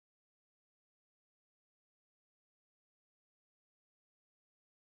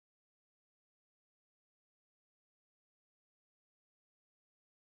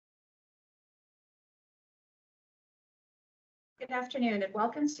Good afternoon and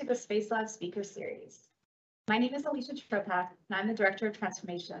welcome to the SpaceLab Speaker Series. My name is Alicia Tropak and I'm the Director of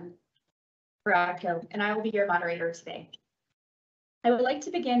Transformation for ATCO, and I will be your moderator today. I would like to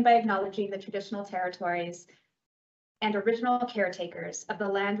begin by acknowledging the traditional territories and original caretakers of the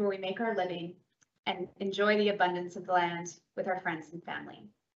land where we make our living and enjoy the abundance of the land with our friends and family.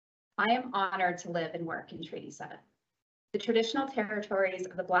 I am honored to live and work in Treaty 7. The traditional territories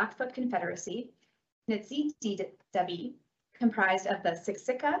of the Blackfoot Confederacy, Nitsitsi-Dabi, comprised of the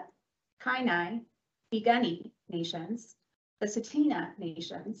Siksika, Kainai, Piikani nations, the Tsuut'ina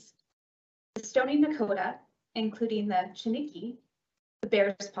nations, the Stoney Nakoda, including the Chiniki, the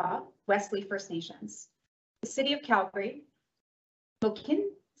Bears Paw, Wesley First Nations. The city of Calgary,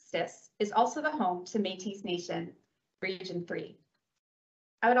 Mohkinstsis, is also the home to Métis Nation, Region 3.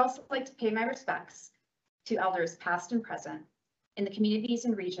 I would also like to pay my respects to elders past and present in the communities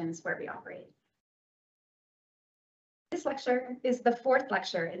and regions where we operate. This lecture is the fourth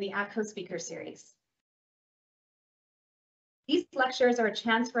lecture in the ATCO Speaker Series. These lectures are a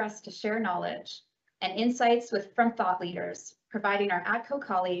chance for us to share knowledge and insights from thought leaders, providing our ATCO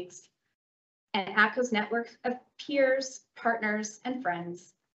colleagues and ATCO's network of peers, partners, and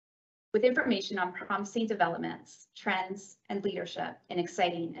friends with information on promising developments, trends, and leadership in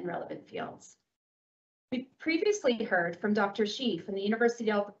exciting and relevant fields. We previously heard from Dr. Shi from the University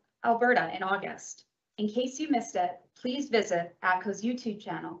of Alberta in August. In case you missed it, please visit ATCO's YouTube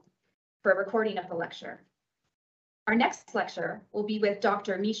channel for a recording of the lecture. Our next lecture will be with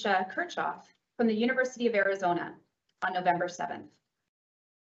Dr. Misha Kirchhoff from the University of Arizona on November 7th.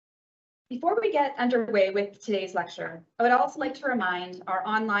 Before we get underway with today's lecture, I would also like to remind our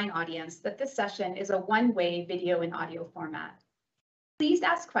online audience that this session is a one-way video and audio format. Please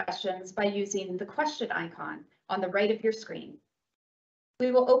ask questions by using the question icon on the right of your screen.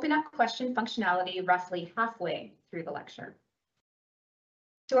 We will open up question functionality roughly halfway through the lecture.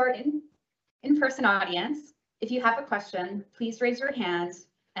 To our in-person audience, if you have a question, please raise your hand,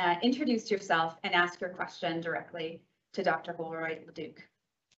 introduce yourself, and ask your question directly to Dr. Holroyd-Leduc.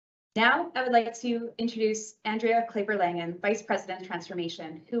 Now, I would like to introduce Andrea Kleber-Langen, Vice President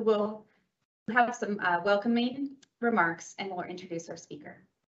Transformation, who will have some welcoming remarks and will introduce our speaker.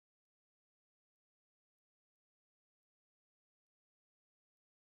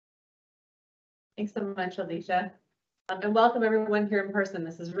 Thanks so much, Alicia. And welcome everyone here in person.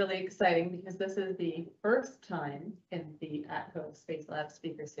 This is really exciting because this is the first time in the ATCO SpaceLab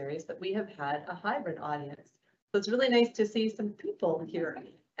Speaker Series that we have had a hybrid audience. So it's really nice to see some people here.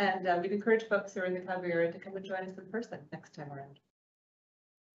 And we'd encourage folks who are in the Calgary area to come and join us in person next time around.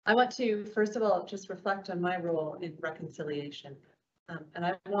 I want to, first of all, just reflect on my role in reconciliation. And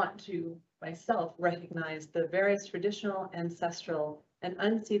I want to myself recognize the various traditional, ancestral, and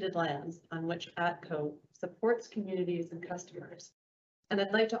unceded lands on which ATCO supports communities and customers. And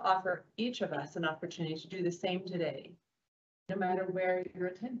I'd like to offer each of us an opportunity to do the same today, no matter where you're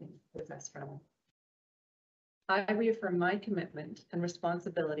attending with us from. I reaffirm my commitment and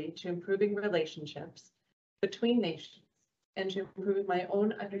responsibility to improving relationships between nations and to improving my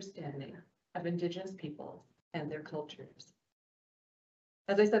own understanding of Indigenous peoples and their cultures.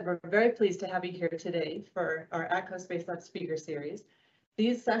 As I said, we're very pleased to have you here today for our ATCO SpaceLab Speaker Series.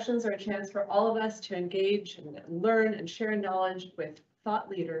 These sessions are a chance for all of us to engage and learn and share knowledge with thought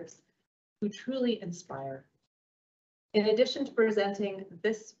leaders who truly inspire. In addition to presenting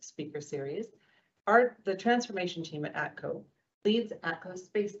this speaker series, the transformation team at ATCO leads ATCO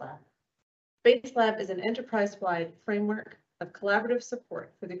SpaceLab. SpaceLab is an enterprise-wide framework of collaborative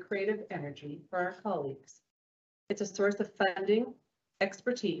support for the creative energy for our colleagues. It's a source of funding,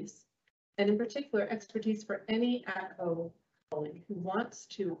 expertise, and in particular, expertise for any ATCO colleague who wants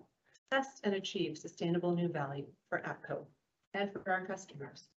to test and achieve sustainable new value for ATCO and for our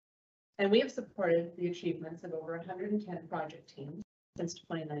customers. And we have supported the achievements of over 110 project teams since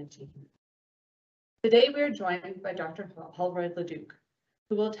 2019. Today, we are joined by Dr. Holroyd-Leduc,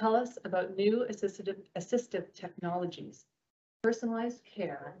 who will tell us about new assistive technologies, personalized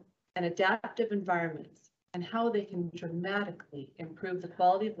care, and adaptive environments, and how they can dramatically improve the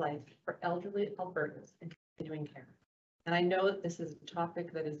quality of life for elderly Albertans in continuing care. And I know that this is a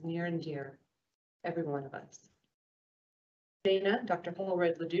topic that is near and dear to every one of us. Jayna, Dr.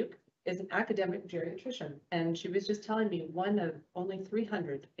 Holroyd-Leduc, is an academic geriatrician, and she was just telling me one of only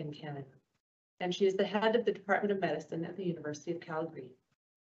 300 in Canada. And she is the head of the Department of Medicine at the University of Calgary.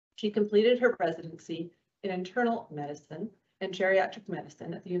 She completed her residency in internal medicine and geriatric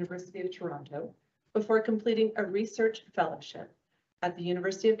medicine at the University of Toronto before completing a research fellowship at the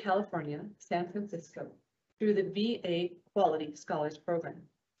University of California, San Francisco, through the VA Quality Scholars Program.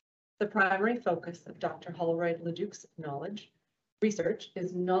 The primary focus of Dr. Holroyd-Leduc's knowledge Research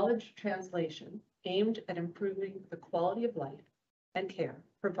is knowledge translation aimed at improving the quality of life and care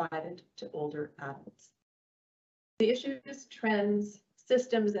provided to older adults. The issues, trends,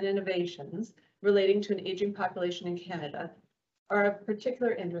 systems, and innovations relating to an aging population in Canada are of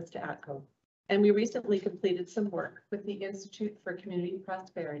particular interest to ATCO, and we recently completed some work with the Institute for Community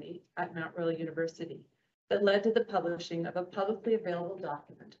Prosperity at Mount Royal University that led to the publishing of a publicly available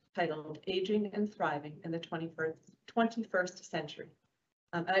document titled Aging and Thriving in the 21st Century.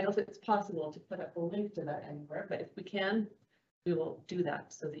 And I don't know if it's possible to put up a link to that anywhere, but if we can, we will do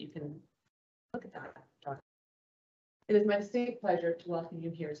that so that you can look at that document. It is my distinct pleasure to welcome you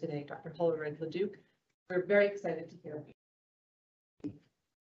here today, Dr. Holroyd-Leduc. We're very excited to hear you.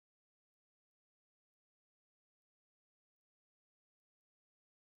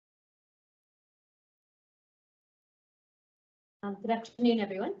 Good afternoon,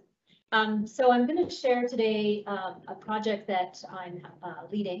 everyone. So I'm going to share today a project that I'm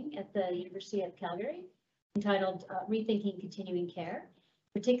leading at the University of Calgary entitled Rethinking Continuing Care.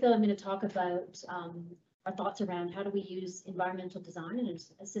 In particular, I'm going to talk about our thoughts around how do we use environmental design and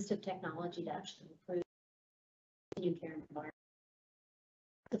assistive technology to actually improve continuing care environment.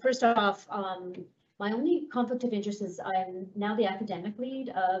 So first off, my only conflict of interest is I'm now the academic lead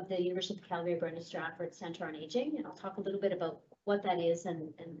of the University of Calgary Brenda Strafford Centre on Aging, and I'll talk a little bit about what that is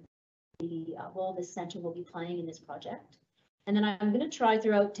and the role this centre will be playing in this project. And then I'm going to try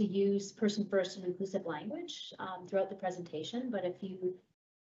throughout to use person-first and inclusive language throughout the presentation, but if you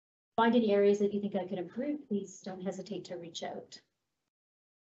find any areas that you think I could improve, please don't hesitate to reach out.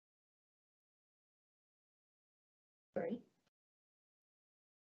 Sorry.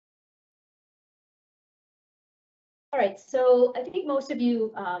 All right, so I think most of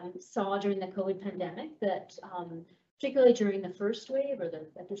you saw during the COVID pandemic that particularly during the first wave or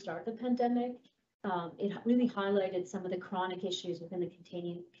at the start of the pandemic, it really highlighted some of the chronic issues within the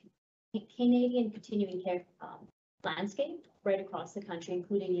Canadian continuing care landscape right across the country,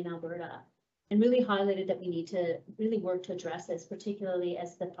 including in Alberta, and really highlighted that we need to really work to address this, particularly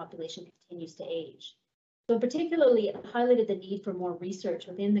as the population continues to age. So particularly it highlighted the need for more research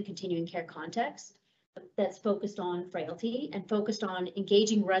within the continuing care context that's focused on frailty and focused on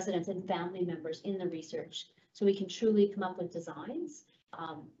engaging residents and family members in the research so we can truly come up with designs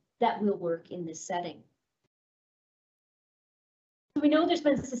that will work in this setting. We know there's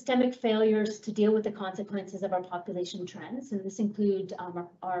been systemic failures to deal with the consequences of our population trends, and this includes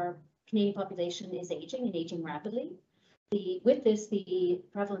our Canadian population is aging and aging rapidly. With this, the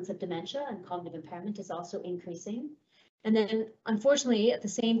prevalence of dementia and cognitive impairment is also increasing. And then, unfortunately, at the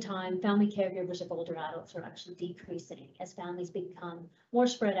same time, family caregivers of older adults are actually decreasing as families become more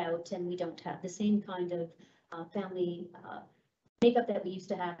spread out and we don't have the same kind of family makeup that we used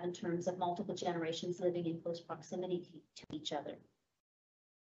to have in terms of multiple generations living in close proximity to each other.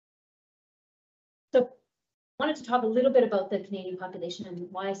 So I wanted to talk a little bit about the Canadian population and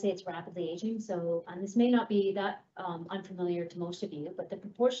why I say it's rapidly aging. So this may not be that unfamiliar to most of you, but the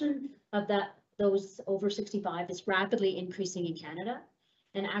proportion of those over 65 is rapidly increasing in Canada.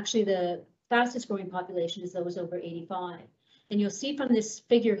 And actually the fastest growing population is those over 85. And you'll see from this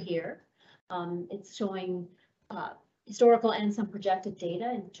figure here, it's showing historical and some projected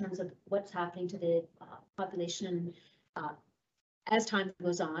data in terms of what's happening to the population as time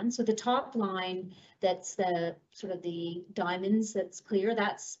goes on. So the top line, that's the sort of the diamonds, that's clear,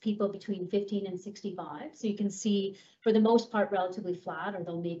 that's people between 15 and 65. So you can see for the most part relatively flat, or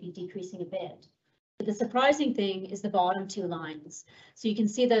they'll maybe decreasing a bit. But the surprising thing is the bottom two lines. So you can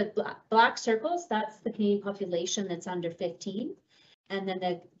see the black circles, that's the Canadian population that's under 15. And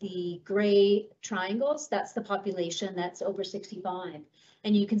then the gray triangles, that's the population that's over 65.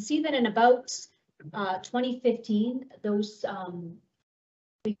 And you can see that in about 2015, those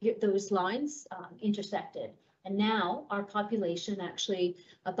lines intersected. And now our population actually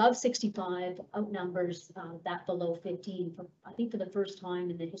above 65 outnumbers that below 15, I think for the first time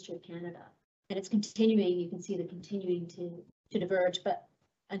in the history of Canada. And it's continuing, you can see the continuing to diverge, but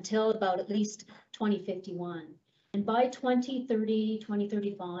until about at least 2051. And by 2030,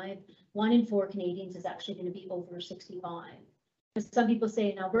 2035, 1 in 4 Canadians is actually going to be over 65. Some people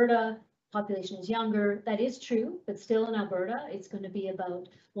say in Alberta, population is younger. That is true, but still in Alberta, it's going to be about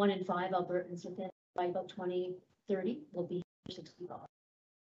 1 in 5 Albertans within by about 2030 will be 65.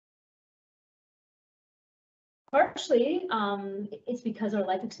 Partially, it's because our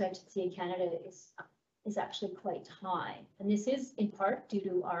life expectancy in Canada is actually quite high. And this is in part due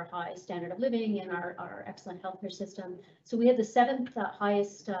to our high standard of living and our excellent healthcare system. So we have the 7th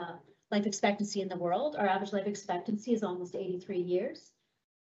highest life expectancy in the world. Our average life expectancy is almost 83 years.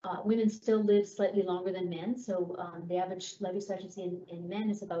 Women still live slightly longer than men, so the average life expectancy in men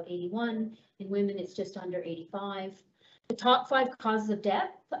is about 81. In women, it's just under 85. The top 5 causes of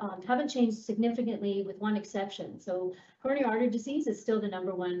death haven't changed significantly with one exception. So coronary artery disease is still the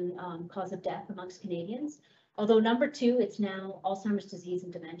 #1 cause of death amongst Canadians. Although #2, it's now Alzheimer's disease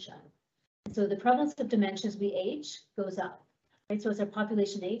and dementia. And so the prevalence of dementia as we age goes up. Right? So as our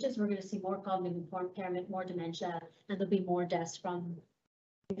population ages, we're going to see more cognitive impairment, more dementia, and there'll be more deaths from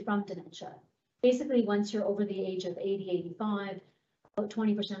dementia. Basically, once you're over the age of 80, 85, about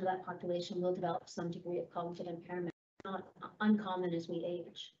 20% of that population will develop some degree of cognitive impairment, not uncommon as we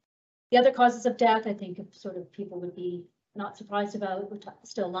age. The other causes of death, I think, sort of people would be not surprised about.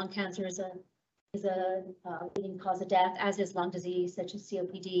 Still, lung cancer is a leading cause of death, as is lung disease, such as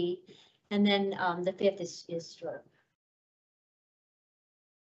COPD. And then the 5th is stroke.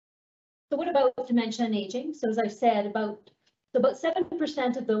 So what about dementia and aging? So as I said, about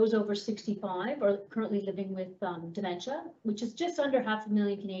 7% of those over 65 are currently living with dementia, which is just under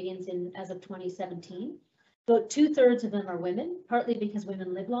 500,000 Canadians as of 2017. About 2/3 of them are women, partly because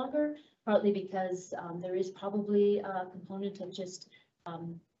women live longer, partly because there is probably a component of just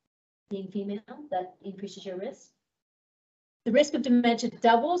being female that increases your risk. The risk of dementia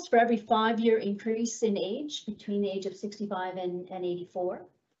doubles for every 5-year increase in age between the age of 65 and 84.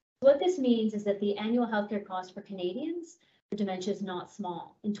 What this means is that the annual healthcare cost for Canadians for dementia is not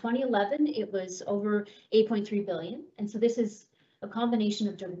small. In 2011, it was over 8.3 billion. And so this is a combination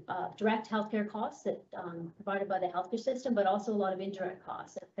of direct healthcare costs that provided by the healthcare system, but also a lot of indirect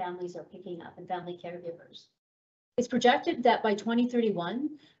costs that families are picking up and family caregivers. It's projected that by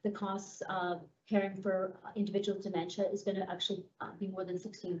 2031, the costs of caring for individual with dementia is going to actually be more than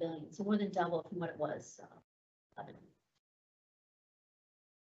 16 billion, so more than double from what it was.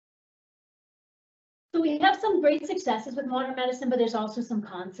 So we have some great successes with modern medicine, but there's also some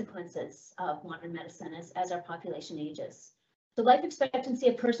consequences of modern medicine as our population ages. The life expectancy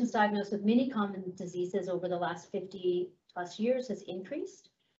of persons diagnosed with many common diseases over the last 50+ years has increased.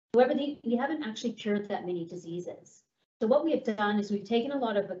 However, we haven't actually cured that many diseases. So what we have done is we've taken a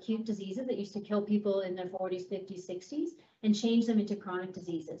lot of acute diseases that used to kill people in their 40s, 50s, 60s, and changed them into chronic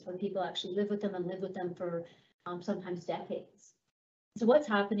diseases where people actually live with them and live with them for sometimes decades. So what's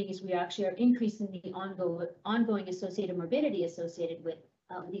happening is we actually are increasing the ongoing associated morbidity associated with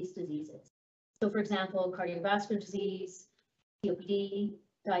these diseases. So for example, cardiovascular disease, COPD,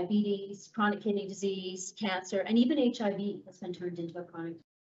 diabetes, chronic kidney disease, cancer, and even HIV has been turned into a chronic disease.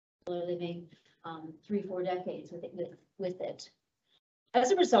 People are living 3-4 decades with it.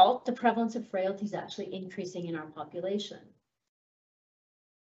 As a result, the prevalence of frailty is actually increasing in our population.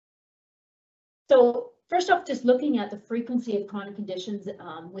 So first off, just looking at the frequency of chronic conditions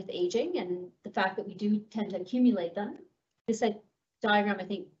with aging and the fact that we do tend to accumulate them. This diagram, I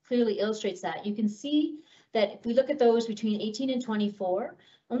think, clearly illustrates that. You can see that if we look at those between 18 and 24,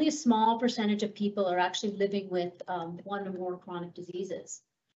 only a small percentage of people are actually living with one or more chronic diseases.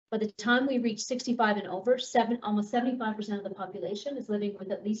 By the time we reach 65 and over, almost 75% of the population is living with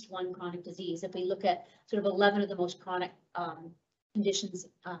at least one chronic disease. If we look at sort of 11 of the most chronic conditions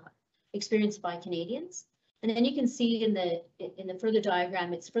experienced by Canadians. And then you can see in the further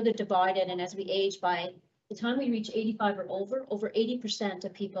diagram, it's further divided. And as we age, by the time we reach 85 or over 80%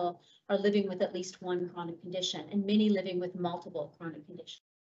 of people are living with at least one chronic condition, and many living with multiple chronic conditions.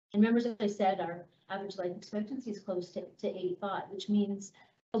 And remember, as I said, our average life expectancy is close to 85, which means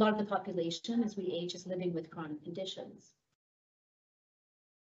a lot of the population as we age is living with chronic conditions.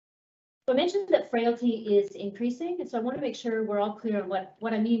 So I mentioned that frailty is increasing, and so I want to make sure we're all clear on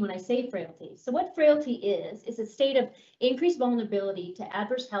what I mean when I say frailty. So what frailty is a state of increased vulnerability to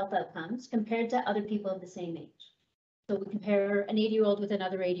adverse health outcomes compared to other people of the same age. So we compare an 80-year-old with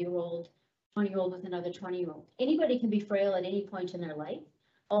another 80-year-old, 20-year-old with another 20-year-old. Anybody can be frail at any point in their life,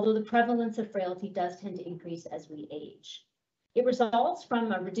 although the prevalence of frailty does tend to increase as we age. It results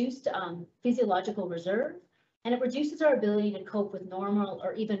from a reduced physiological reserve, and it reduces our ability to cope with normal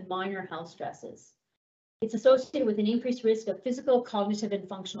or even minor health stresses. It's associated with an increased risk of physical, cognitive, and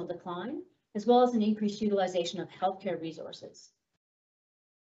functional decline, as well as an increased utilization of healthcare resources.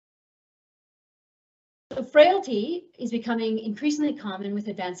 So frailty is becoming increasingly common with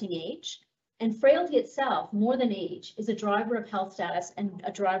advancing age, and frailty itself, more than age, is a driver of health status and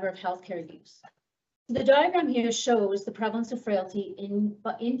a driver of healthcare use. The diagram here shows the prevalence of frailty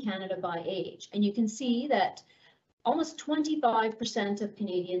in Canada by age, and you can see that almost 25% of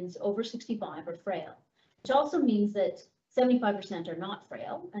Canadians over 65 are frail, which also means that 75% are not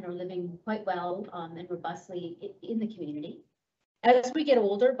frail and are living quite well and robustly in the community. As we get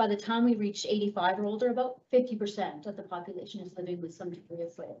older, by the time we reach 85 or older, about 50% of the population is living with some degree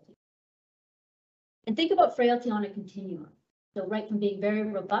of frailty. And think about frailty on a continuum. So right from being very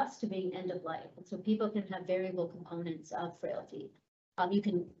robust to being end of life. And so people can have variable components of frailty. You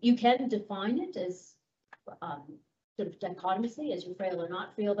can define it as sort of dichotomously as you're frail or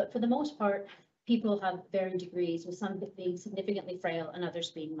not frail, but for the most part, people have varying degrees, with some being significantly frail and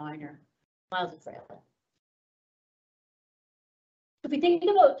others being mildly frail. If we think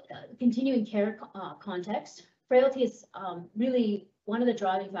about continuing care context, frailty is really one of the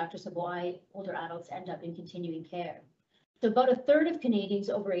driving factors of why older adults end up in continuing care. So about a third of Canadians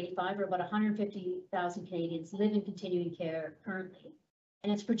over 85, or about 150,000 Canadians, live in continuing care currently.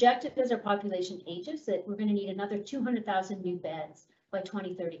 And it's projected as our population ages that we're going to need another 200,000 new beds by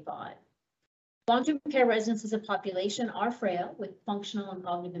 2035. Long-term care residents as a population are frail with functional and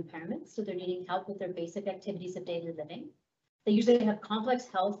cognitive impairments, so they're needing help with their basic activities of daily living. They usually have complex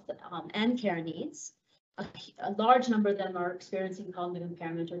health and care needs. A large number of them are experiencing cognitive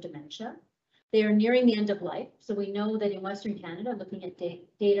impairment or dementia. They are nearing the end of life. So we know that in Western Canada, looking at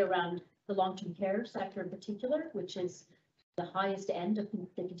data around the long-term care sector in particular, which is the highest end of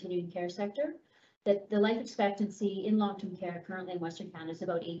the continuing care sector, that the life expectancy in long-term care currently in Western Canada is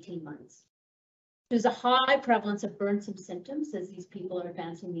about 18 months. There's a high prevalence of burdensome symptoms as these people are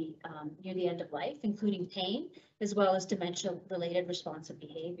advancing near the end of life, including pain, as well as dementia-related responsive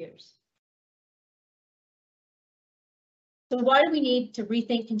behaviors. So why do we need to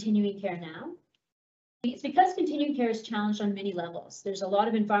rethink continuing care now? It's because continuing care is challenged on many levels. There's a lot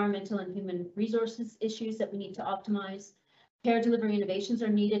of environmental and human resources issues that we need to optimize. Care delivery innovations are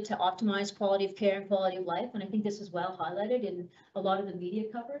needed to optimize quality of care and quality of life. And I think this is well highlighted in a lot of the media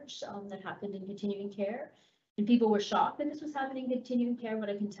coverage that happened in continuing care. And people were shocked that this was happening in continuing care,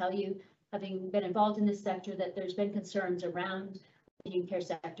 but I can tell you, having been involved in this sector, that there's been concerns around the continuing care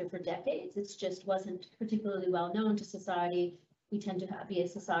sector for decades. It just wasn't particularly well known to society. We tend to be a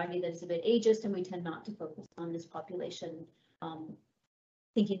society that is a bit ageist, and we tend not to focus on this population,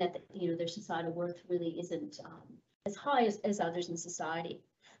 thinking that their societal worth really isn't as high as others in society.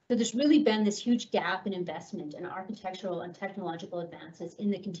 So there's really been this huge gap in investment in architectural and technological advances in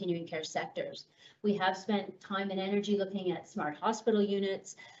the continuing care sectors. We have spent time and energy looking at smart hospital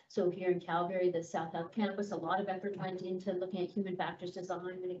units. So here in Calgary, the South Health Campus, a lot of effort went into looking at human factors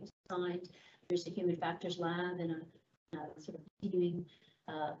design when it was designed. There's a human factors lab and a sort of continuing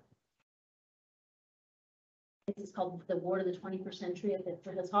it's called the Ward of the 21st Century at the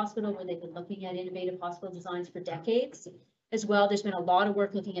Foothills Hospital, where they've been looking at innovative hospital designs for decades. As well, there's been a lot of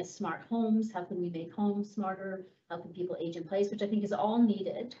work looking at smart homes. How can we make homes smarter? How can people age in place? Which I think is all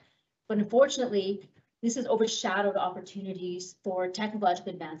needed. But unfortunately, this has overshadowed opportunities for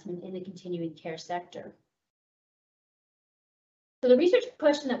technological advancement in the continuing care sector. So the research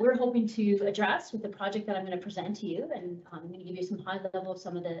question that we're hoping to address with the project that I'm going to present to you, and I'm going to give you some high level of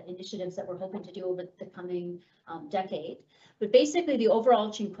some of the initiatives that we're hoping to do over the coming decade. But basically the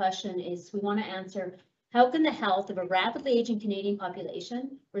overarching question is we want to answer, how can the health of a rapidly aging Canadian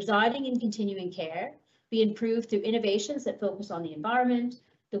population residing in continuing care be improved through innovations that focus on the environment,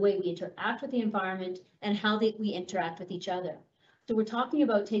 the way we interact with the environment, and how we interact with each other. So we're talking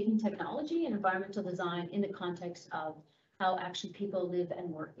about taking technology and environmental design in the context of how actually people live and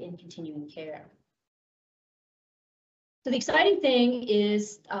work in continuing care. So the exciting thing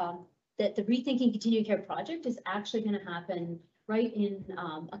is that the Rethinking Continuing Care project is actually going to happen right in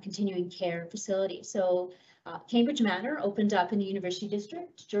a continuing care facility. So Cambridge Manor opened up in the University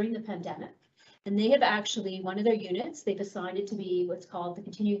District during the pandemic, and they have actually, one of their units, they've assigned it to be what's called the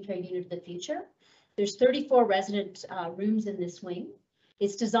Continuing Care Unit of the Future. There's 34 resident rooms in this wing.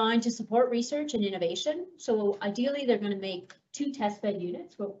 It's designed to support research and innovation. So ideally, they're going to make 2 testbed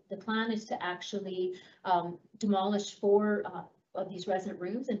units. Where the plan is to actually demolish 4 of these resident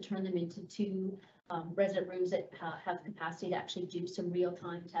rooms and turn them into 2 resident rooms that have capacity to actually do some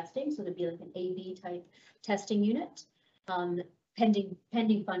real-time testing. So there'd be like an A/B type testing unit, pending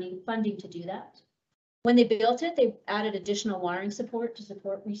funding to do that. When they built it, they added additional wiring support to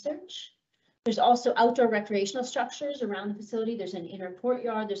support research. There's also outdoor recreational structures around the facility. There's an inner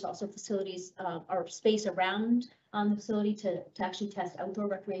courtyard. There's also facilities or space around the facility to actually test outdoor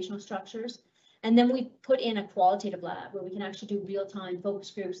recreational structures. And then we put in a qualitative lab where we can actually do real-time focus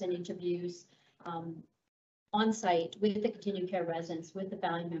groups and interviews on site with the continuing care residents, with the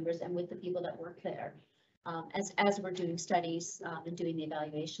family members, and with the people that work there as we're doing studies and doing the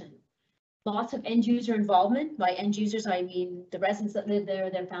evaluation. Lots of end user involvement. By end users, I mean the residents that live there,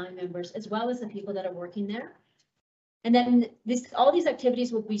 their family members, as well as the people that are working there. And then all these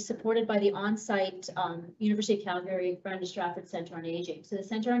activities will be supported by the on-site University of Calgary Brenda Strafford Centre on Aging. So the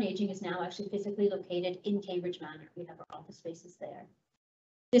Centre on Aging is now actually physically located in Cambridge Manor. We have our office spaces there.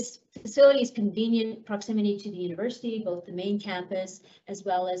 This facility is convenient proximity to the university, both the main campus as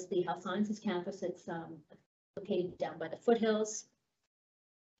well as the health sciences campus. It's located down by the foothills.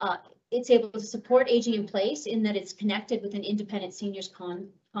 It's able to support aging in place in that it's connected with an independent seniors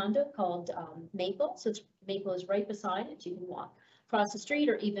condo called Maple. So Maple is right beside it. You can walk across the street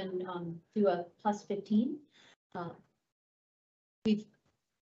or even do a +15.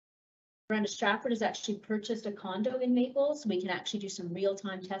 Brenda Strafford has actually purchased a condo in Maple, so we can actually do some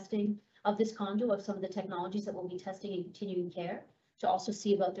real-time testing of this condo, of some of the technologies that we'll be testing in continuing care, to also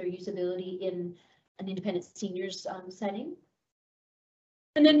see about their usability in an independent seniors setting.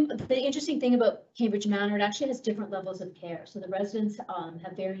 And then the interesting thing about Cambridge Manor, it actually has different levels of care. So the residents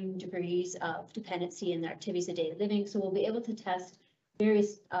have varying degrees of dependency in their activities of daily living. So we'll be able to test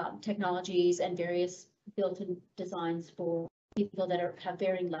various technologies and various built-in designs for people that have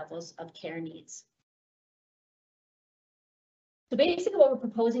varying levels of care needs. So basically what we're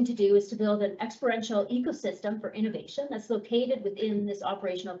proposing to do is to build an experiential ecosystem for innovation that's located within this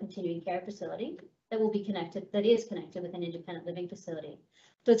operational continuing care facility that is connected with an independent living facility.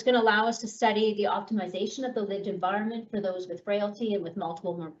 So it's going to allow us to study the optimization of the lived environment for those with frailty and with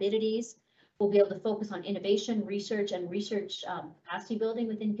multiple morbidities. We'll be able to focus on innovation, research, and research capacity building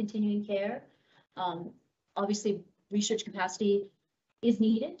within continuing care. Obviously, research capacity is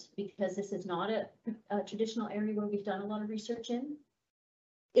needed because this is not a traditional area where we've done a lot of research in.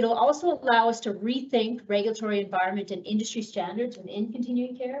 It'll also allow us to rethink regulatory environment and industry standards within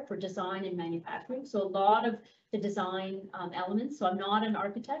continuing care for design and manufacturing. So a lot of the design elements. So I'm not an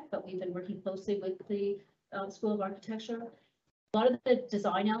architect, but we've been working closely with the School of Architecture. A lot of the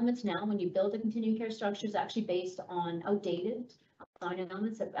design elements now, when you build a continuing care structure, is actually based on outdated design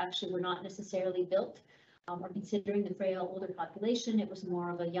elements that actually were not necessarily built. Or considering the frail older population, it was more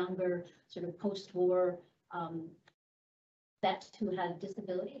of a younger sort of post-war vet who had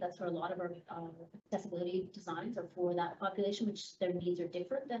disability. That's where a lot of our accessibility designs are for that population, which their needs are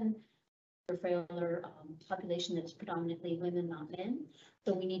different than the frailer population that is predominantly women, not men.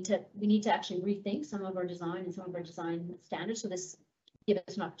 So we need to actually rethink some of our design and some of our design standards. So this gives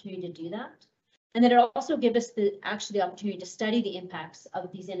us an opportunity to do that. And then it also gives us the opportunity to study the impacts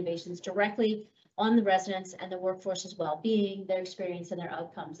of these innovations directly on the residents and the workforce's well-being, their experience and their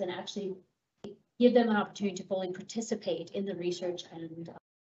outcomes, and actually give them an opportunity to fully participate in the research and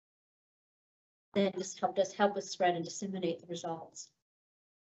then just help us spread and disseminate the results.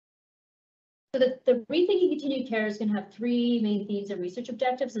 So the Rethinking Continued Care is going to have 3 main themes and research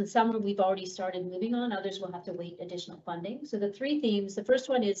objectives, and some we've already started moving on, others will have to wait additional funding. So the 3 themes, the first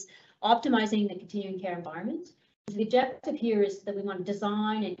one is optimizing the continuing care environment. The objective here is that we want to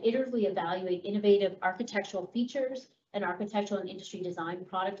design and iteratively evaluate innovative architectural features and architectural and industry design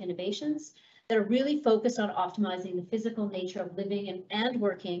product innovations that are really focused on optimizing the physical nature of living and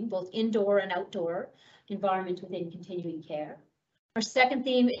working, both indoor and outdoor environment within continuing care. Our second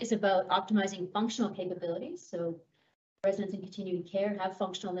theme is about optimizing functional capabilities. So residents in continuing care have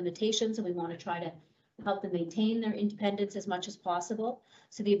functional limitations, and we want to try to help them maintain their independence as much as possible.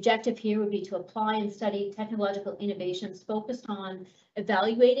 So the objective here would be to apply and study technological innovations focused on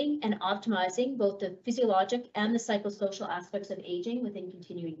evaluating and optimizing both the physiologic and the psychosocial aspects of aging within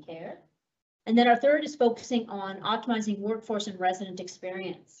continuing care. And then our third is focusing on optimizing workforce and resident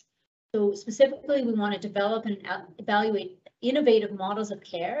experience. So specifically, we want to develop and evaluate innovative models of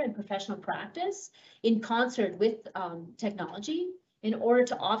care and professional practice in concert with technology in order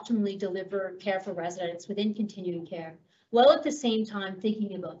to optimally deliver care for residents within continuing care, while at the same time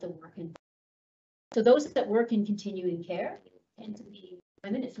thinking about the work environment. So those that work in continuing care tend to be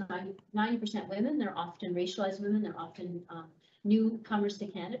women. It's 90% women. They're often racialized women. They're often newcomers to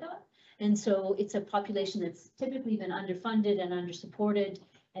Canada. And so it's a population that's typically been underfunded and undersupported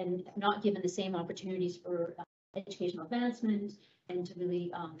and not given the same opportunities for educational advancement and to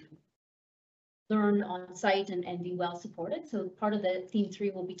really learn on site and be well supported. So part of the theme 3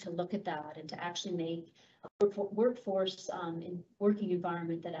 will be to look at that and to actually make a workforce and working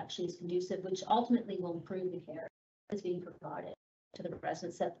environment that actually is conducive, which ultimately will improve the care that's being provided to the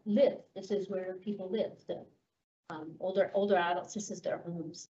residents that live. This is where people live, the older adults, this is their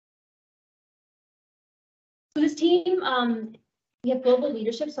homes. So this team, we have global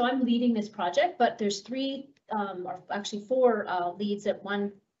leadership, so I'm leading this project, but there's 3, or actually 4 leads at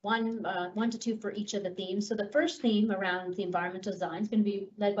one to 2 for each of the themes. So the first theme around the environmental design is going to be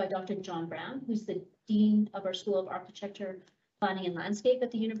led by Dr. John Brown, who's the Dean of our School of Architecture, Planning and Landscape at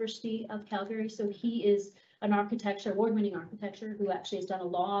the University of Calgary. So he is an architecture, award-winning architecture, who actually has done a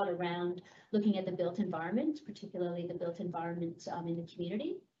lot around looking at the built environment, particularly the built environment in the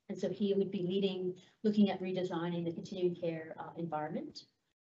community. And so he would be leading, looking at redesigning the continuing care environment.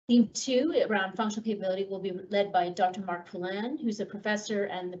 Theme 2 around functional capability will be led by Dr. Mark Poulin, who's a professor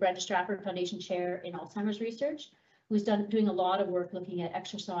and the Brenda Strafford Foundation Chair in Alzheimer's Research, who's doing a lot of work looking at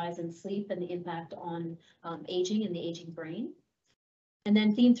exercise and sleep and the impact on aging and the aging brain. And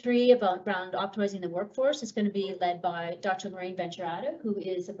then theme 3 around optimizing the workforce is going to be led by Dr. Lorraine Venturata, who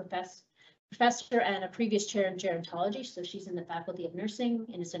is a professor and a previous chair in gerontology. So she's in the Faculty of Nursing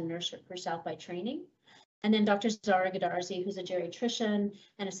and is a nurse herself by training. And then Dr. Zara Gadarzi, who's a geriatrician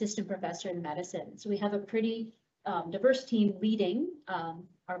and assistant professor in medicine. So we have a pretty diverse team leading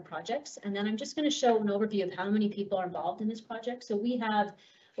our projects. And then I'm just going to show an overview of how many people are involved in this project. So we have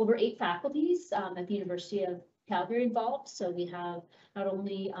over 8 faculties at the University of Calgary involved. So we have not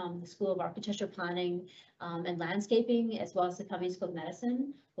only the School of Architecture, Planning and Landscaping, as well as the Covey School of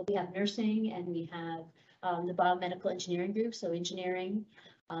Medicine, but we have nursing and we have the biomedical engineering group, so engineering,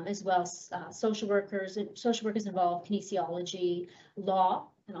 as well as social workers involved, kinesiology, law,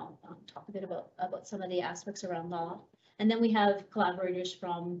 and I'll talk a bit about some of the aspects around law. And then we have collaborators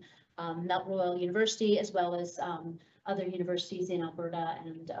from Mount Royal University, as well as other universities in Alberta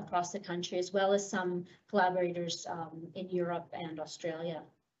and across the country, as well as some collaborators in Europe and Australia.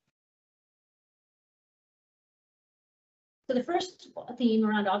 So the first theme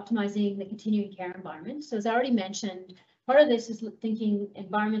around optimizing the continuing care environment. So as I already mentioned, part of this is thinking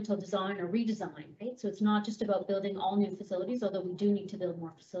environmental design or redesign, right? So it's not just about building all new facilities, although we do need to build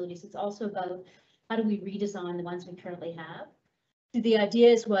more facilities. It's also about how do we redesign the ones we currently have. So the idea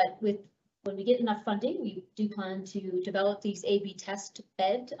is when we get enough funding, we do plan to develop these A/B test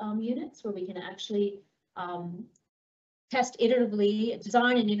bed units where we can actually test iteratively,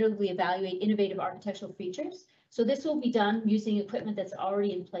 design and iteratively evaluate innovative architectural features. So this will be done using equipment that's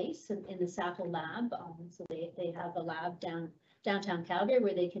already in place in the SAPL lab. So they have a lab downtown Calgary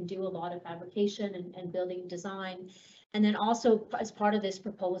where they can do a lot of fabrication and building design. And then also as part of this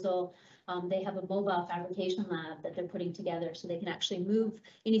proposal, they have a mobile fabrication lab that they're putting together, so they can actually move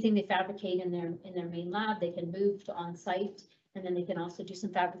anything they fabricate in their main lab. They can move to on site, and then they can also do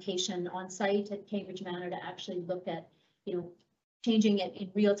some fabrication on site at Cambridge Manor to actually look at, changing it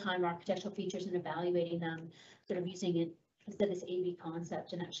in real time architectural features and evaluating them, sort of using it instead of this A/B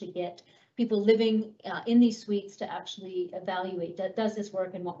concept, and actually get people living in these suites to actually evaluate does this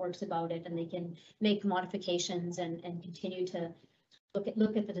work and what works about it, and they can make modifications and continue to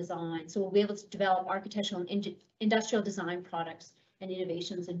look at the design. So we'll be able to develop architectural and industrial design products and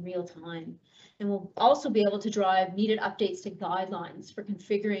innovations in real time. And we'll also be able to drive needed updates to guidelines for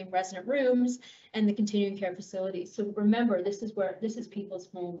configuring resident rooms and the continuing care facilities. So remember, this is people's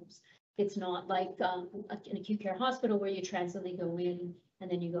homes. It's not like an acute care hospital where you transiently go in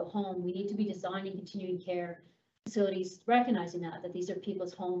and then you go home. We need to be designing continuing care facilities, recognizing that these are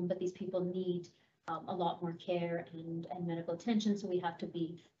people's home, but these people need a lot more care and medical attention. So we have to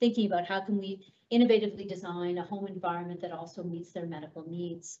be thinking about how can we innovatively design a home environment that also meets their medical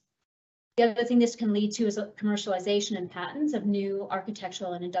needs. The other thing this can lead to is a commercialization and patents of new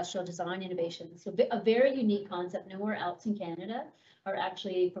architectural and industrial design innovations. So a very unique concept, nowhere else in Canada, or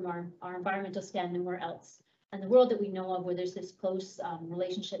actually from our environmental scan, nowhere else in the world that we know of where there's this close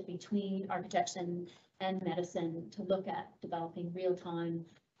relationship between architects and medicine to look at developing real-time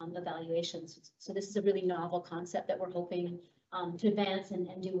evaluations. So this is a really novel concept that we're hoping to advance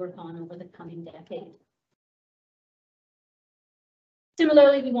and do work on over the coming decade.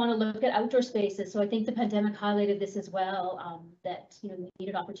 Similarly, we want to look at outdoor spaces. So I think the pandemic highlighted this as well, that we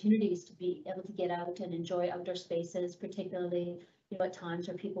needed opportunities to be able to get out and enjoy outdoor spaces, particularly at times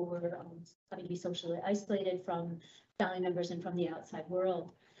where people were having to be socially isolated from family members and from the outside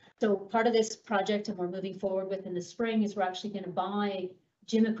world. So part of this project, and we're moving forward with in the spring, is we're actually going to buy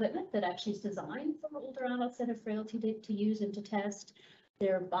gym equipment that actually is designed for older adults that have frailty to use and to test.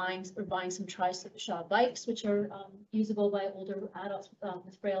 We're buying some tri-shod bikes, which are usable by older adults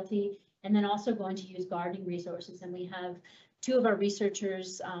with frailty, and then also going to use gardening resources. And we have 2 of our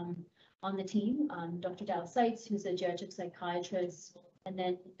researchers on the team, Dr. Dal Seitz, who's a geriatric psychiatrist, and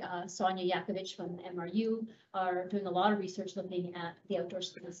then Sonia Yakovich from MRU are doing a lot of research looking at the outdoor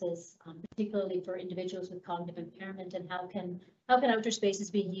spaces, particularly for individuals with cognitive impairment, and how can outdoor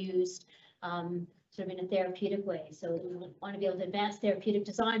spaces be used sort of in a therapeutic way. So we want to be able to advance therapeutic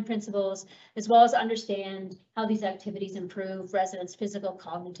design principles, as well as understand how these activities improve residents' physical,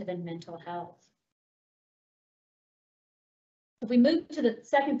 cognitive, and mental health. If we move to the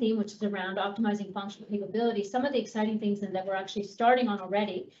second theme, which is around optimizing functional capability, some of the exciting things that we're actually starting on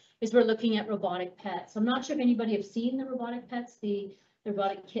already is we're looking at robotic pets. I'm not sure if anybody have seen the robotic pets, the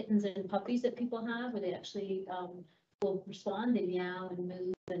robotic kittens and puppies that people have, where they actually will respond, they meow and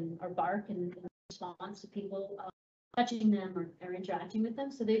move and or bark in response to people touching them or interacting with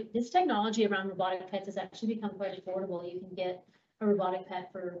them. So this technology around robotic pets has actually become quite affordable. You can get a robotic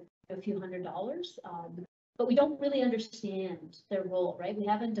pet for a few $100s. But we don't really understand their role, right? We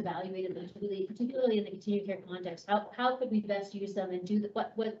haven't evaluated them really, particularly in the continuing care context. How could we best use them and do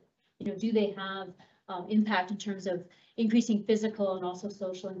what do they have impact in terms of increasing physical and also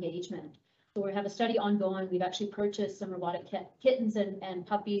social engagement? So we have a study ongoing. We've actually purchased some robotic kittens and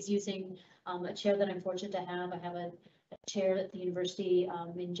puppies using a chair that I'm fortunate to have. I have a chair at the University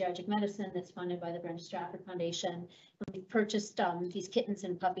in Geriatric Medicine that's funded by the Brenda Strafford Foundation. And we've purchased these kittens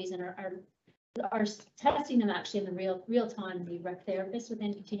and puppies and are testing them actually in the real time. The rec therapists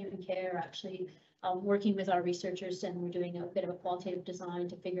within continuing care are actually working with our researchers, and we're doing a bit of a qualitative design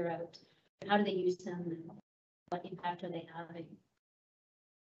to figure out how do they use them and what impact are they having.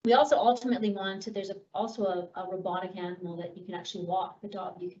 We also ultimately want to, there's also a robotic animal that you can actually walk, a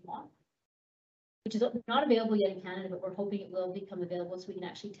dog you can walk, which is not available yet in Canada, but we're hoping it will become available so we can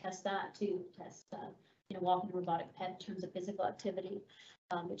actually test that to test walking a robotic pet in terms of physical activity.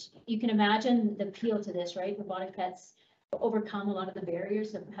 Which you can imagine the appeal to this, right? Robotic pets overcome a lot of the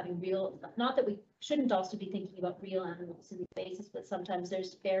barriers of having real, not that we shouldn't also be thinking about real animals in these spaces, but sometimes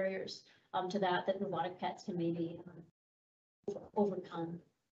there's barriers to that robotic pets can maybe overcome.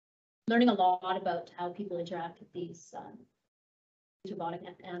 Learning a lot about how people interact with these robotic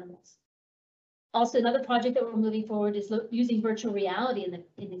animals. Also, another project that we're moving forward is using virtual reality in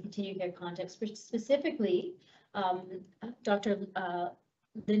the continuing care context, which specifically Dr.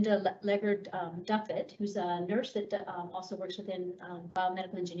 Linda Legard-Duffett, who's a nurse that also works within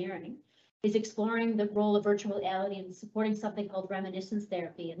biomedical engineering, is exploring the role of virtual reality and supporting something called reminiscence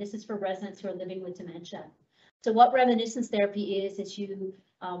therapy. And this is for residents who are living with dementia. So what reminiscence therapy is you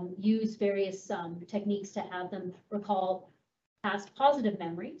use various techniques to have them recall past positive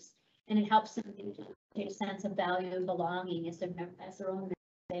memories, and it helps them get a sense of value and belonging as their own memory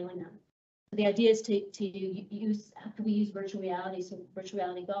failing them. The idea is to use, how can we use virtual reality, so virtual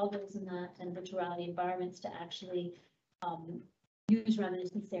reality goggles and that, and virtual reality environments to actually use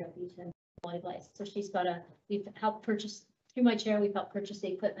reminiscence therapy to quality of life. So we've helped purchase, through my chair, we've helped purchase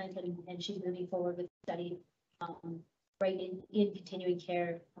the equipment, and she's moving forward with the study right in continuing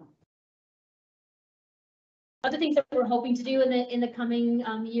care. Other things that we're hoping to do in the coming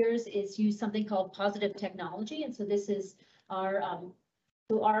years is use something called positive technology. And so this is our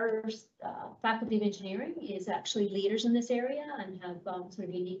faculty of engineering is actually leaders in this area and have sort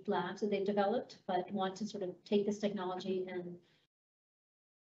of unique labs that they've developed, but want to sort of take this technology and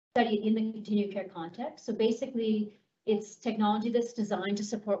study it in the continuing care context. So basically, it's technology that's designed to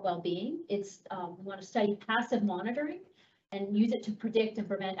support well-being. It's we want to study passive monitoring and use it to predict and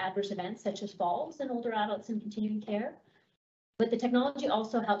prevent adverse events such as falls in older adults in continuing care. But the technology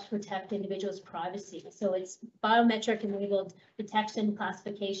also helps protect individuals' privacy. So it's biometric enabled detection,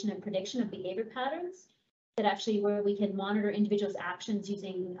 classification, and prediction of behavior patterns that actually where we can monitor individuals' actions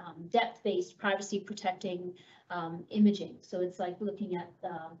using depth-based privacy protecting imaging. So it's like looking at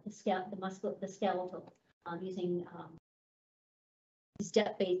the skeletal using this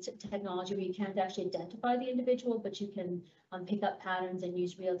depth-based technology where you can't actually identify the individual, but you can pick up patterns and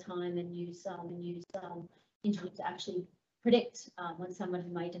use real time and use internet to actually predict when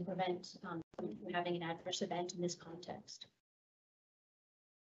someone might and prevent from having an adverse event in this context.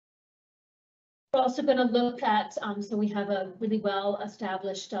 We're also going to look at, so we have a really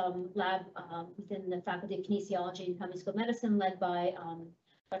well-established lab within the Faculty of Kinesiology and Family School of Medicine led by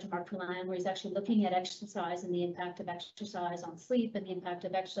Dr. Mark Phelan, where he's actually looking at exercise and the impact of exercise on sleep and the impact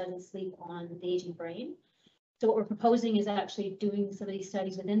of exercise and sleep on the aging brain. So what we're proposing is actually doing some of these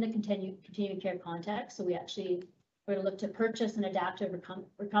studies within the continuing care context. So we're going to look to purchase an adaptive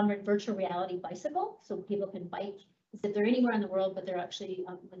recombinant virtual reality bicycle, so people can bike as if they're anywhere in the world, but they're actually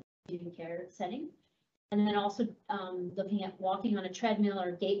in the continuing care setting. And then also looking at walking on a treadmill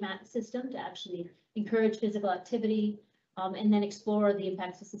or gait mat system to actually encourage physical activity, and then explore the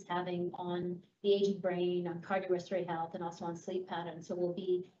impacts this is having on the aging brain, on cardiorespiratory health, and also on sleep patterns. So we'll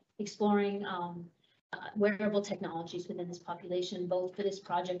be exploring wearable technologies within this population, both for this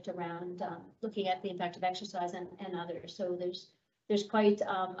project around looking at the impact of exercise and others. So there's quite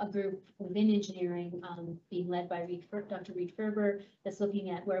a group within engineering being led by Dr. Reid Ferber that's looking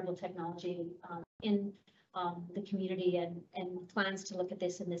at wearable technology in the community and plans to look at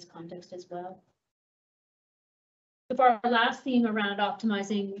this in this context as well. So for our last theme around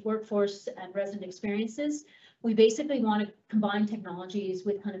optimizing workforce and resident experiences, we basically want to combine technologies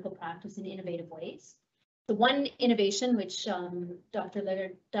with clinical practice in innovative ways. The one innovation which Dr.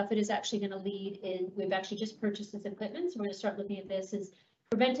 Leduc is actually going to lead is, we've actually just purchased this equipment, so we're going to start looking at this, is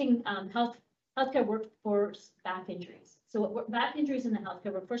preventing healthcare workforce back injuries. So back injuries in the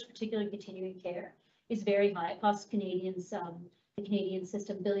healthcare workforce, particularly continuing care, is very high. It costs Canadians, the Canadian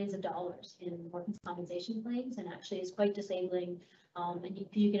system, billions of dollars in workers' compensation claims, and actually is quite disabling. And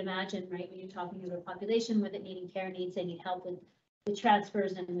you can imagine, right, when you're talking about a population with it needing care needs, they need help with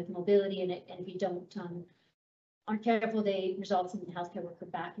transfers and with mobility, and if you aren't careful, they result in healthcare worker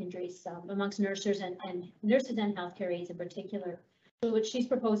back injuries amongst nurses and healthcare aides in particular. So what she's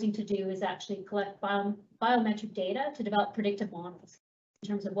proposing to do is actually collect biometric data to develop predictive models in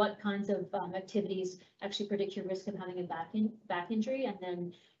terms of what kinds of activities actually predict your risk of having a back injury, and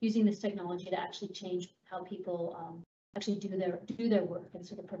then using this technology to actually change how people actually do their work and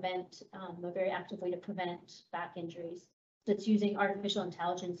sort of prevent a very active way to prevent back injuries. So it's using artificial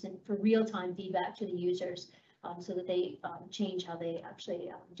intelligence and for real-time feedback to the users, so that they change how they actually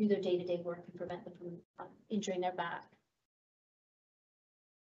do their day-to-day work and prevent them from injuring their back.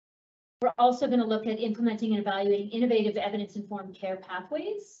 We're also going to look at implementing and evaluating innovative evidence-informed care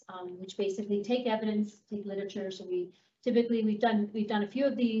pathways, which basically take evidence, take literature. So we've done a few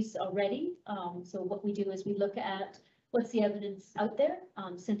of these already. So what we do is we look at what's the evidence out there,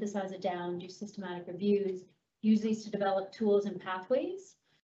 synthesize it down, do systematic reviews, use these to develop tools and pathways,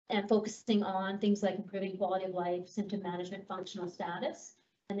 and focusing on things like improving quality of life, symptom management, functional status,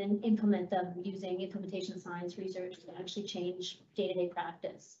 and then implement them using implementation science research to actually change day-to-day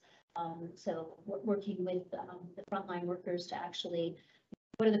practice. So working with the frontline workers to actually,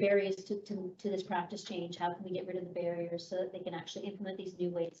 what are the barriers to this practice change? How can we get rid of the barriers so that they can actually implement these new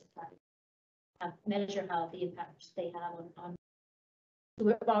ways of practice, measure how the impacts they have on.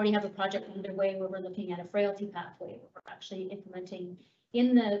 We already have a project underway where we're looking at a frailty pathway. We're actually implementing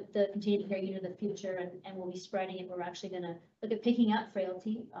in the continuing care unit of the future, and we'll be spreading it. We're actually going to look at picking up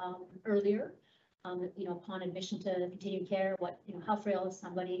frailty earlier, upon admission to continuing care. How frail is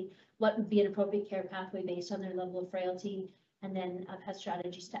somebody? What would be an appropriate care pathway based on their level of frailty? And then have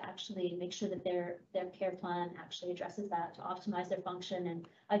strategies to actually make sure that their care plan actually addresses that, to optimize their function and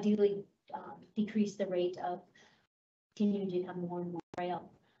ideally decrease the rate of continuing to become more and more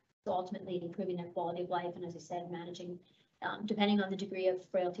frail. So ultimately improving their quality of life, and as I said, managing, depending on the degree of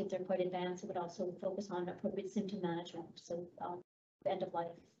frailty, if they're quite advanced, it would also focus on appropriate symptom management. So end of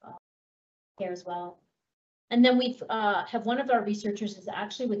life care as well. And then we have one of our researchers is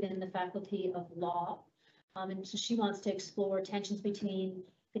actually within the Faculty of Law. And so she wants to explore tensions between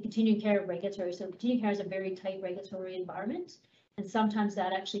the continuing care regulatory. So continuing care is a very tight regulatory environment. And sometimes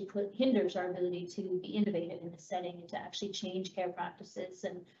that actually hinders our ability to be innovative in the setting and to actually change care practices,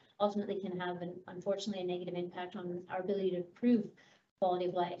 and ultimately can have, unfortunately, a negative impact on our ability to improve quality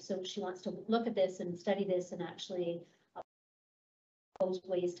of life. So she wants to look at this and study this and actually propose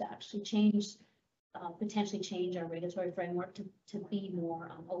ways to actually potentially change our regulatory framework to be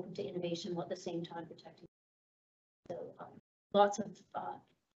more open to innovation, while at the same time protecting. So lots of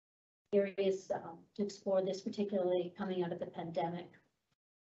areas to explore this, particularly coming out of the pandemic.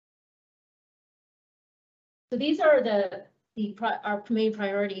 So these are our main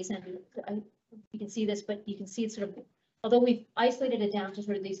priorities, and you can see this, but you can see it sort of, although we've isolated it down to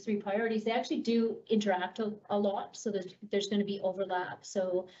sort of these three priorities, they actually do interact a lot. So there's going to be overlap.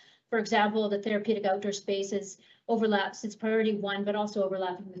 So for example, the therapeutic outdoor spaces overlaps, it's priority 1, but also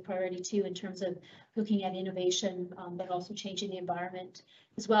overlapping with priority 2 in terms of looking at innovation, but also changing the environment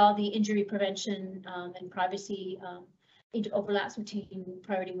as well. The injury prevention and privacy overlaps between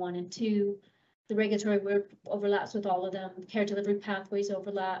priority 1 and 2. The regulatory work overlaps with all of them. Care delivery pathways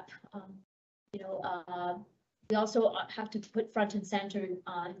overlap. We also have to put front and center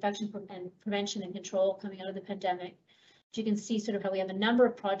infection and prevention and control coming out of the pandemic. You can see sort of how we have a number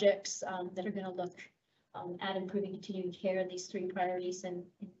of projects that are going to look at improving continuing care in these three priorities and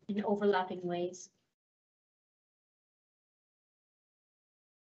in overlapping ways.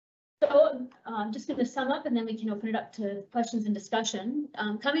 So I'm just going to sum up, and then we can open it up to questions and discussion.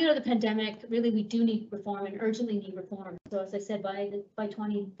 Coming out of the pandemic, really we do need reform and urgently need reform. So as I said, by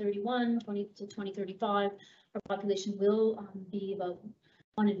 2031, 20 to 2035, our population will be about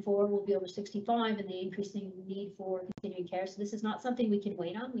 1 in 4 will be over 65, and the increasing need for continuing care. So this is not something we can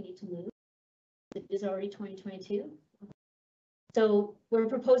wait on. We need to move. It is already 2022. So we're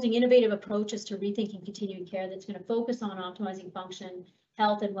proposing innovative approaches to rethinking continuing care that's going to focus on optimizing function,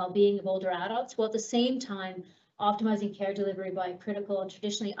 health, and well-being of older adults, while at the same time optimizing care delivery by a critical and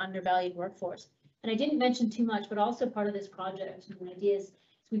traditionally undervalued workforce. And I didn't mention too much, but also part of this project and the idea is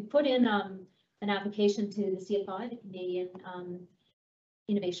we put in an application to the CFI, the Canadian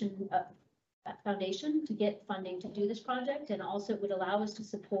Innovation Foundation, to get funding to do this project, and also it would allow us to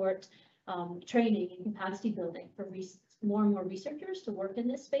support training and capacity building for more and more researchers to work in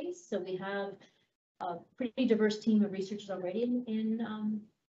this space. So we have a pretty diverse team of researchers already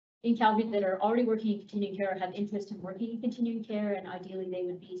in Calgary that are already working in continuing care or have interest in working in continuing care, and ideally they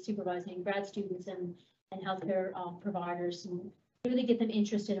would be supervising grad students and healthcare providers, and really get them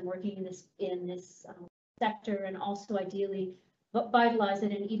interested in working in this sector, and also ideally vitalize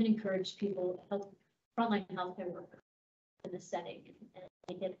it and even encourage people, frontline healthcare workers in this setting, and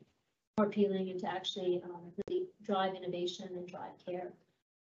make it more appealing and to actually really drive innovation and drive care.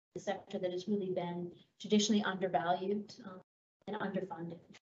 The sector that has really been traditionally undervalued and underfunded.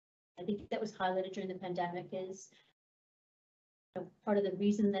 I think that was highlighted during the pandemic is part of the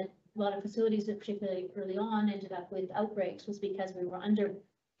reason that a lot of facilities, particularly early on, ended up with outbreaks was because we were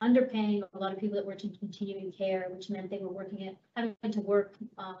underpaying a lot of people that worked in continuing care, which meant they were having to work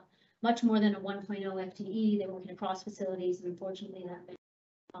much more than a 1.0 FTE. They were working across facilities, and unfortunately that meant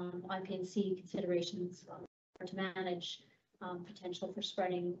IPNC considerations to manage potential for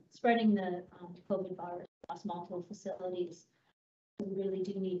spreading the COVID virus across multiple facilities. We really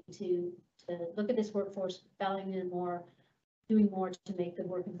do need to look at this workforce, valuing them more, doing more to make the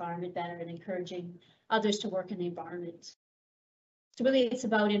work environment better, and encouraging others to work in the environment. So really, it's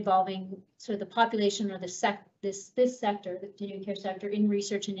about involving sort of the population or this sector, the continuing care sector, in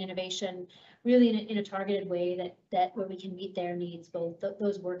research and innovation, really in a targeted way that where we can meet their needs, both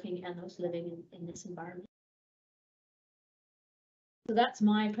those working and those living in this environment. So that's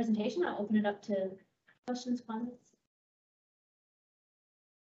my presentation. I'll open it up to questions, comments.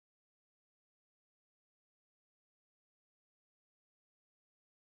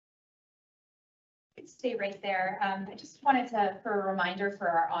 Stay right there. I just wanted for a reminder for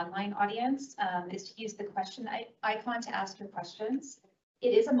our online audience, is to use the question icon to ask your questions. It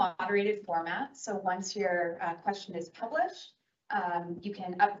is a moderated format, so once your question is published, you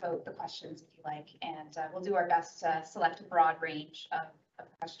can upvote the questions if you like, and we'll do our best to select a broad range of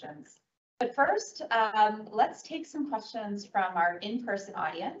questions. But first, let's take some questions from our in-person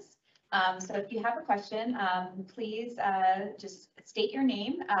audience. So if you have a question, please just state your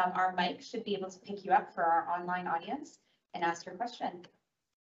name. Our mic should be able to pick you up for our online audience and ask your question.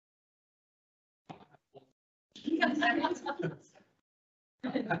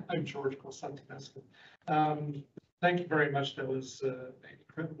 I'm George Kosantinescu. Thank you very much. That was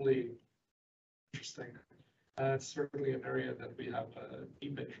incredibly interesting. It's certainly an area that we have a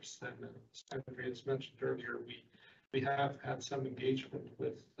deep interest in. As Andrea has mentioned earlier, we have had some engagement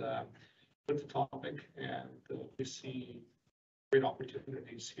with the topic, and we see great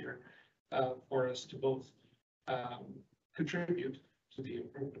opportunities here for us to both contribute to the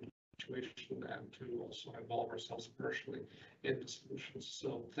improvement of the situation and to also involve ourselves personally in the solutions.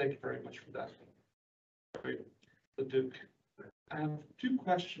 So thank you very much for that. Leduc. I have two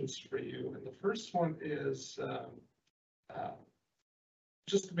questions for you, and the first one is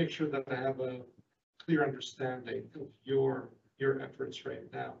just to make sure that I have a clear understanding of your efforts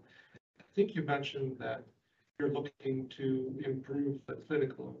right now. I think you mentioned that you're looking to improve the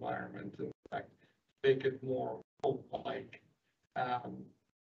clinical environment, in fact, make it more home-like.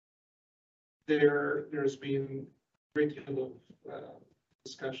 There's been a great deal of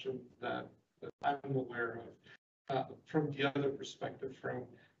discussion that I'm aware of from the other perspective, from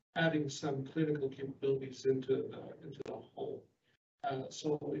adding some clinical capabilities into the home.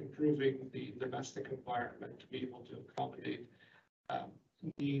 So improving the domestic environment to be able to accommodate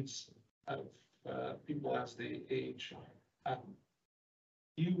needs of people as they age. How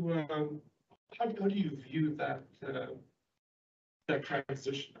do you view that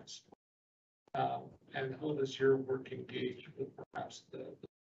transition, I suppose? And how does your work engage with perhaps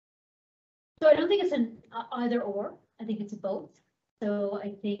So I don't think it's an either or. I think it's both. So I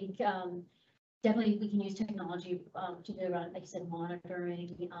think definitely we can use technology, particularly around, like I said,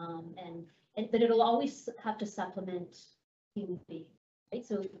 monitoring, but it'll always have to supplement human beings, right?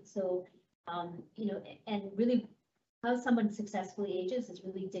 So you know, and really how someone successfully ages is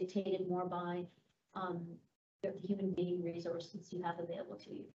really dictated more by the human being resources you have available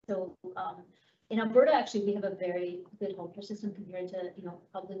to you. So in Alberta, actually, we have a very good home care system compared to, you know,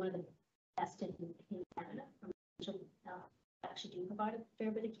 probably one of the best in Canada. Actually do provide a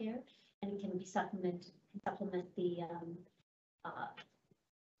fair bit of care, and it can be supplement the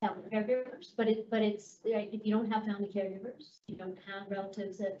family caregivers. But it's right, if you don't have family caregivers, you don't have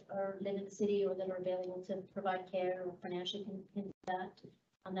relatives that live in the city or that are available to provide care or financially can do that.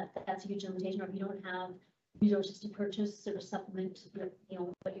 That's a huge limitation, or if you don't have resources to purchase or supplement, what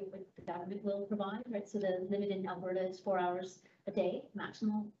the government will provide, right? So the limit in Alberta is 4 hours a day,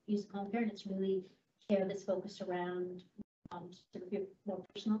 maximal use of home care, and it's really care that's focused around sort of your more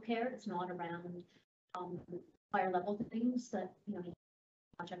personal care. It's not around higher level things that,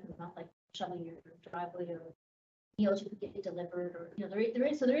 contract with, not like shoveling your driveway or meals you could get delivered, or,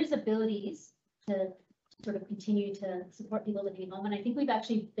 there is abilities to sort of continue to support people living at home. And I think we've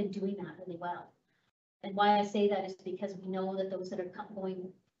actually been doing that really well. And why I say that is because we know that those that are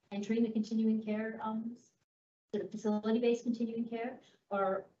entering the continuing care, sort of facility-based continuing care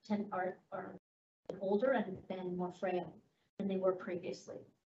are older and been more frail than they were previously.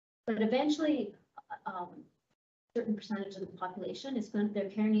 But eventually, certain percentage of the population their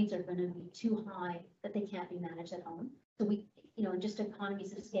care needs are going to be too high that they can't be managed at home. So we, just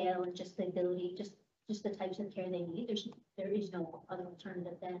economies of scale and just the ability, just the types of care they need. There is no other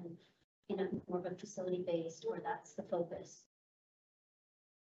alternative than more of a facility based, where that's the focus.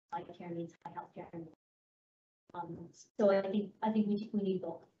 High care needs, high health care. So I think we need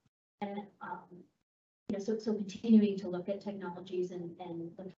both, and so continuing to look at technologies and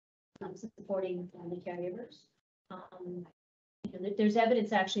supporting family caregivers. There's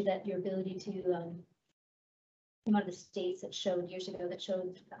evidence actually that your ability to came out of the States that showed years ago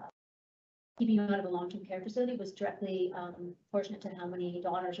keeping you out of a long-term care facility was directly proportionate to how many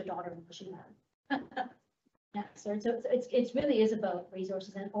daughters or daughter-in-laws you had. Yeah, so it really is about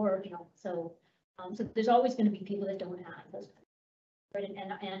resources so there's always going to be people that don't have those, right?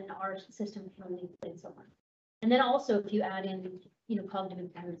 And our system can only put in so much. And then also if you add in cognitive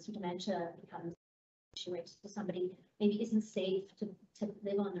impairments, dementia becomes issue, right? So somebody maybe isn't safe to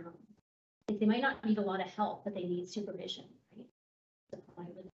live on their own. Like they might not need a lot of help, but they need supervision, right?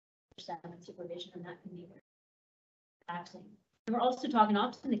 Supervision, and that can be very taxing. And we're also talking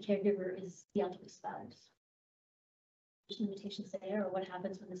often the caregiver is the elderly spouse. There's limitations there, or what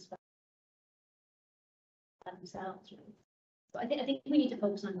happens when the spouse themselves, right? So I think we need to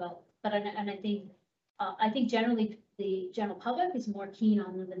focus on both. But I think generally the general public is more keen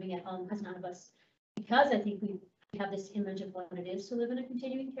on living at home because I think we have this image of what it is to live in a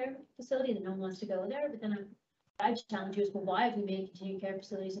continuing care facility, that no one wants to go there. But then I challenge you as well, why have we made continuing care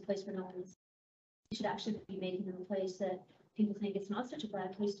facilities a place where no one is? We should actually be making them a place that people think it's not such a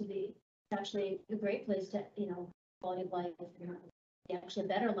bad place to be. It's actually a great place to, quality of life, actually a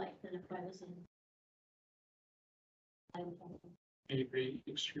better life than if I was in. I agree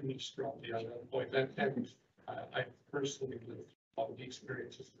extremely strongly on that point. And I personally lived all the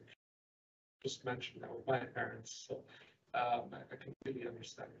experiences that just mentioned that with my parents. So I completely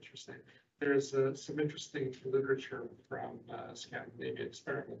understand what you're saying. There's some interesting literature from Scandinavia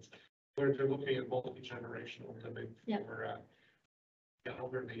experiments where they're looking at multi-generational living for the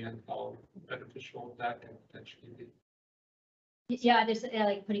elderly and how beneficial that can potentially be. Yeah, there's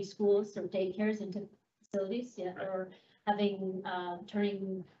like putting schools or daycares into facilities, right. Or having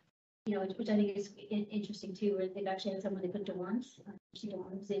turning, which I think is interesting too, where they've actually had someone they put dorms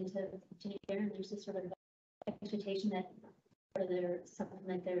into continuing care, and there's this sort of expectation that part of their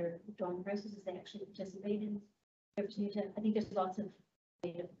supplement their dorm prices is they actually participate in. I think there's lots of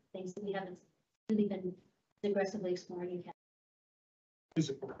things that we haven't really been aggressively exploring in Canada.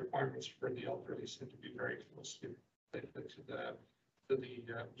 Physical requirements for the elderly seem to be very closely related to the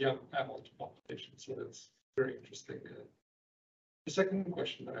young adult population, so that's very interesting. The second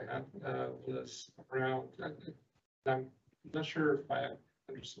question that I had was around, I'm not sure if I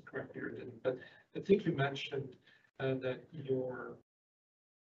understood correctly or didn't, but I think you mentioned that your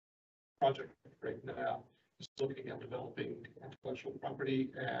project right now is looking at developing intellectual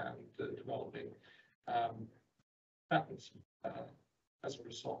property and developing patents as a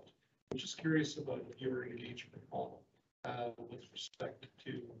result. I'm just curious about your engagement model with respect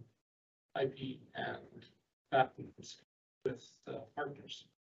to IP and patents with partners.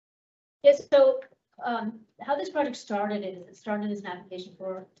 Yes, so how this project started is it started as an application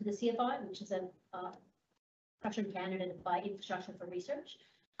to the CFI, which is a structure in Canada to buy infrastructure for research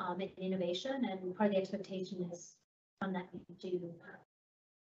and innovation, and part of the expectation is on that we do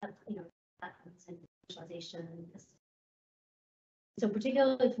have, patents and commercialization. So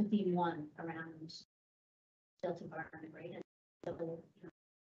particularly for theme one around built environment, right? And so,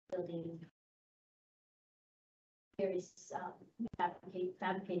 building various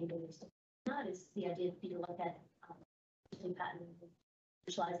fabricating buildings. That is the idea to look at patent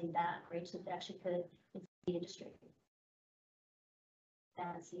commercializing that, right? So it actually could influence the industry.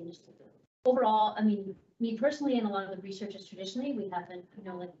 That's the industry. Overall, I mean, me personally and a lot of the researchers traditionally, we haven't,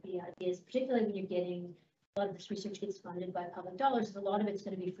 like the ideas, particularly when you're getting a lot of this research gets funded by public dollars, a lot of it's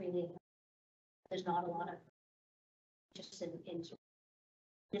going to be freely. There's not a lot of just in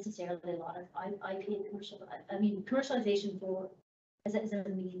necessarily a lot of IP and commercial. I mean, commercialization for as a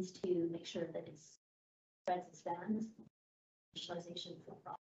means to make sure that it's spreads and spans. Commercialization for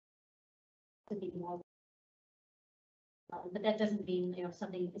profit could be more, but that doesn't mean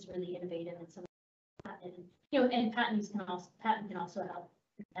something is really innovative and something patented. And patent can also help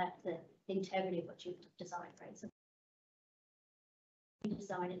protect the integrity of what you've designed, right? So you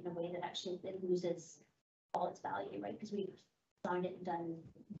design it in a way that actually it loses all its value, right? Because we've designed it and done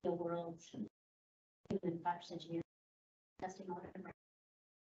real world manufacturers engineering testing on it, right?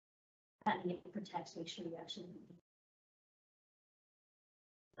 Patenting it protects, make sure you actually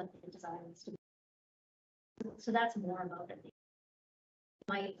the designs to. So that's more about it.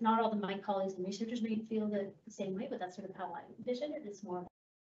 Not all of my colleagues and researchers may feel the same way, but that's sort of how I envision it. It's more of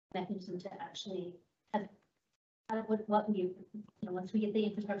a mechanism to actually have what we, once we get the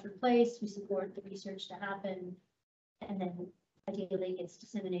infrastructure in place, we support the research to happen, and then ideally it gets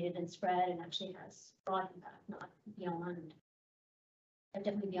disseminated and spread and actually has broad impact, not beyond,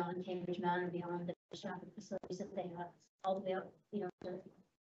 definitely beyond Cambridge Manor, beyond the Strafford facilities that they have, all the way up,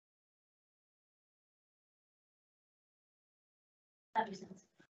 that makes sense.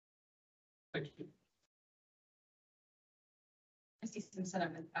 Thank you. Christy Simpson,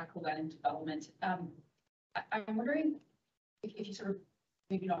 I'm with ATCO Land and Development. I'm wondering if you sort of,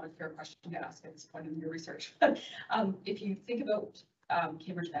 maybe not a fair question to ask at this point in your research, but if you think about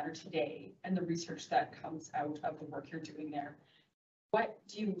Cambridge Manor today and the research that comes out of the work you're doing there, what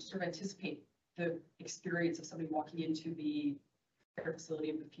do you sort of anticipate the experience of somebody walking into the care facility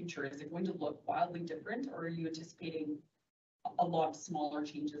of the future? Is it going to look wildly different, or are you anticipating a lot of smaller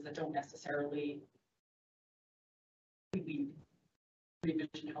changes that don't necessarily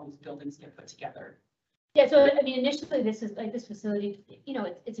re-envision how those buildings get put together? Yeah, so I mean, initially this is like this facility,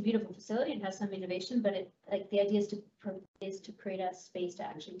 it's a beautiful facility and has some innovation, but the idea is to create a space to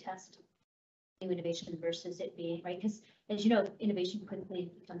actually test new innovation versus it being, right? Because as you know, innovation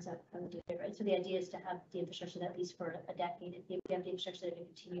quickly comes out from the data, right? So the idea is to have the infrastructure that at least for a decade, if we have the infrastructure that we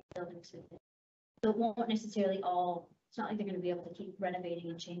continue building. So it won't necessarily it's not like they're going to be able to keep renovating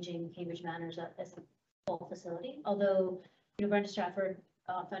and changing Cambridge Manor as a full facility. Although, Brenda Strafford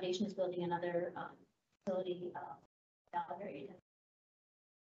Foundation is building another facility, Calgary,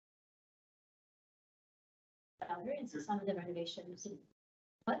 and so some of the renovations.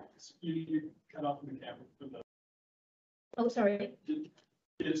 What? You cut off the camera for the. Oh, sorry.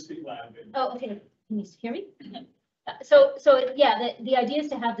 Did speak loud. Oh, okay. Can you hear me? So yeah, the idea is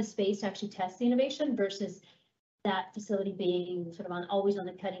to have the space to actually test the innovation versus that facility being sort of always on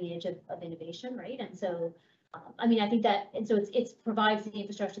the cutting edge of innovation, right? And so, I mean, I think that, and so it's provides the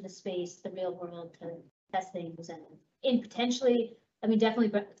infrastructure, the space, the real world to test things, and in potentially, I mean, definitely,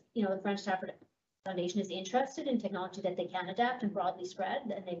 the Brenda Strafford Foundation is interested in technology that they can adapt and broadly spread,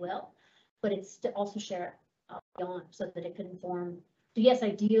 and they will, but it's to also share beyond so that it could inform. So yes,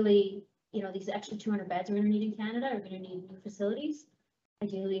 ideally, these extra 200 beds we're going to need in Canada are going to need new facilities.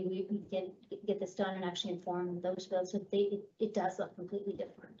 Ideally, we get this done and actually inform those fields so it does look completely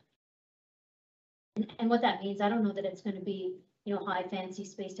different. And what that means, I don't know that it's going to be, high fancy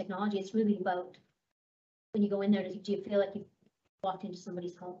space technology. It's really about when you go in there, do you feel like you've walked into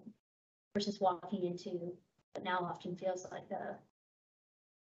somebody's home versus walking into what now often feels like a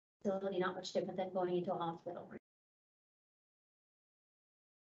facility, not much different than going into a hospital.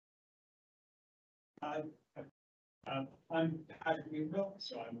 I'm Patrick Greenville,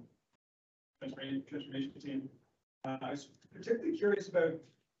 so I'm transformation team. I was particularly curious about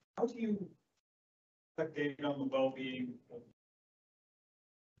how do you collect data on the well-being of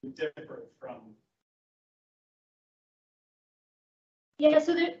differ from. Yeah,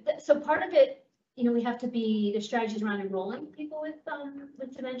 so part of it, we have to be the strategies around enrolling people with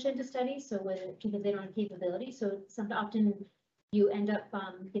dementia into studies. So because they don't have capability, so often you end up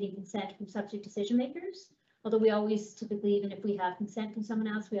getting consent from subject decision makers. Although we always typically, even if we have consent from someone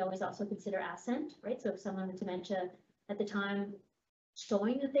else, we always also consider assent, right? So if someone with dementia at the time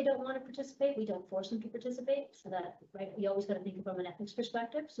showing that they don't want to participate, we don't force them to participate. So that, right, we always got to think from an ethics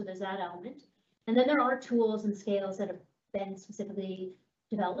perspective. So there's that element. And then there are tools and scales that have been specifically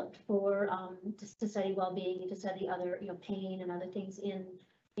developed for to study well-being and to study other, pain and other things in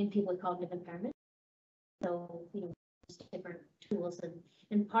people with cognitive impairment. So, different tools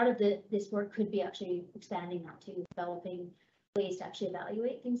and part of this work could be actually expanding that to developing ways to actually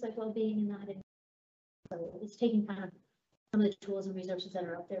evaluate things like well-being in that. And so it's taking kind of some of the tools and resources that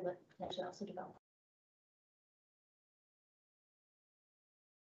are out there, but potentially also develop.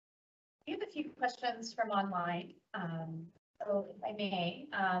 We have a few questions from online. So if I may,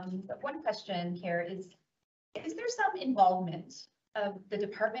 but one question here is there some involvement of the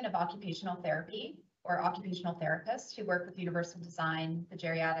Department of Occupational Therapy or occupational therapists who work with universal design, the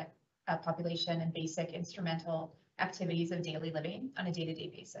geriatric population, and basic instrumental activities of daily living on a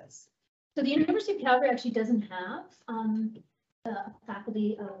day-to-day basis? So the University of Calgary actually doesn't have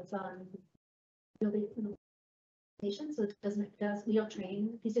faculty of rehabilitation, so we don't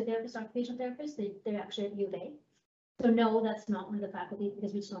train physiotherapists, occupational therapists. They're actually at U of A. So no, that's not one of the faculty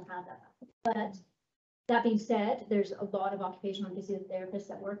because we just don't have that. But that being said, there's a lot of occupational physiotherapists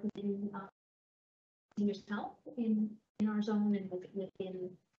that work within seniors health in our zone and within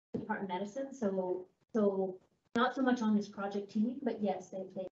the Department of Medicine. So not so much on this project team, but yes, they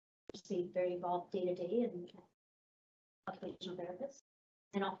stay very involved day to day and occupational therapists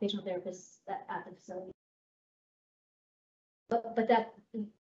at the facility. But that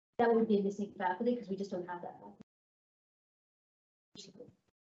would be a missing faculty because we just don't have that faculty.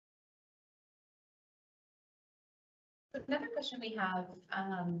 Another question we have,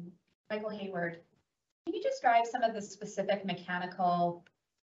 Michael Hayward, can you describe some of the specific mechanical,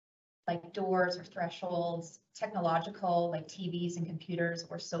 like doors or thresholds, technological, like TVs and computers,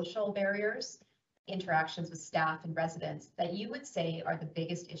 or social barriers, interactions with staff and residents that you would say are the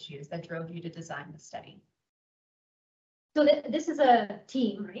biggest issues that drove you to design the study? So this is a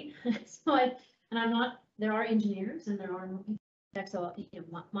team, right? There are engineers and there are architects, so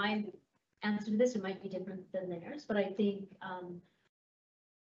my answer to this, it might be different than theirs, but I think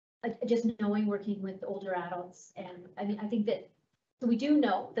just knowing working with older adults, and I think that, so we do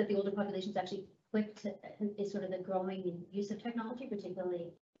know that the older population is actually is sort of the growing use of technology,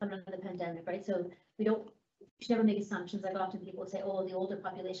 particularly coming out of the pandemic, right? So we should never make assumptions. Like often people say, oh, the older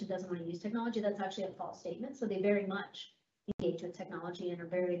population doesn't want to use technology. That's actually a false statement. So they very much engage with technology and are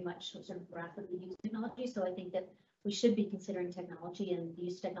very much sort of rapidly use technology. So I think that we should be considering technology and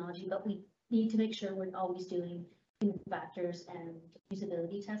use technology, but we need to make sure we're always doing human factors and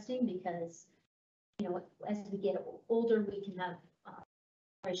usability testing because, as we get older, we can have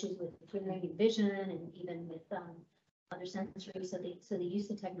issues with maybe vision and even with other sensory. So the use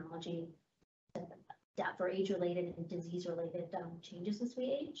of technology adapt for age-related and disease-related changes as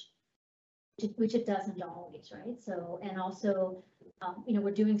we age, which it doesn't always, right? So, and also,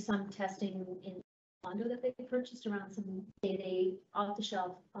 we're doing some testing in condo that they purchased around some day-to-day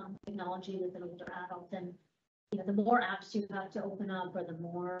off-the-shelf technology with an older adult. And the more apps you have to open up, or the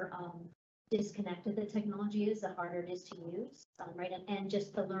more disconnected the technology is, the harder it is to use, right? And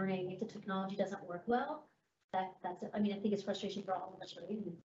just the learning, if the technology doesn't work well, that's it. I think it's frustration for all of us, right?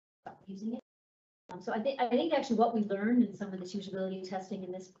 And stop using it. So I think actually what we learned in some of this usability testing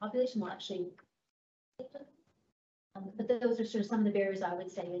in this population will actually, but those are sort of some of the barriers I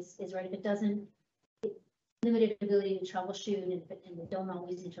would say is right. If it doesn't, limited ability to troubleshoot and they don't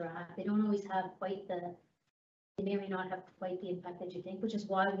always interact. They don't always have quite they may or may not have quite the impact that you think, which is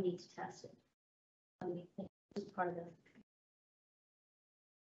why we need to test it. It's part of the.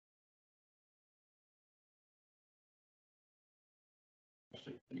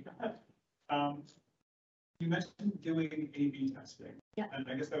 You mentioned doing A/B testing. Yeah. And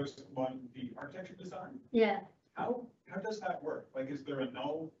I guess that was on the architecture design. Yeah. How does that work? Like, is there a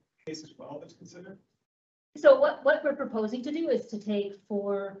null case as well that's considered? So what we're proposing to do is to take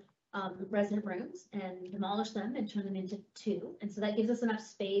 4 resident rooms and demolish them and turn them into 2. And so that gives us enough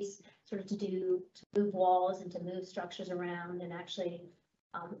space sort of to move walls and to move structures around. And actually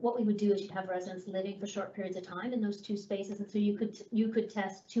what we would do is you'd have residents living for short periods of time in those 2 spaces. And so you could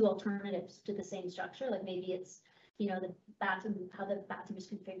test 2 alternatives to the same structure. Like maybe it's, the bathroom, how the bathroom is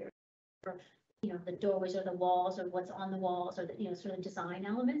configured, or, the doorways or the walls or what's on the walls, or the, sort of design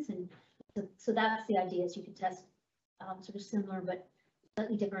elements. And so that's the idea, is you could test sort of similar but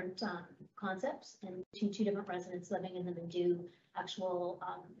slightly different concepts, and 2 different residents living in them, and do actual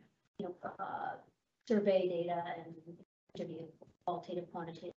survey data and interview qualitative,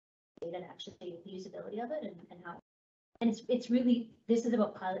 quantitative data, and actually the usability of it and how. And it's really, this is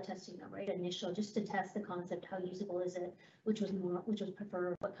about pilot testing though, right? Initial, just to test the concept, how usable is it, which was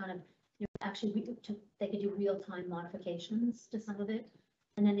preferred, what kind of, actually they could do real-time modifications to some of it.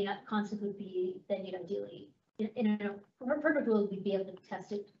 And then the concept would be then you'd ideally, in a perfect world, we'd be able to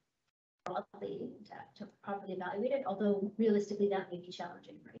test it broadly to properly evaluate it, although realistically that may be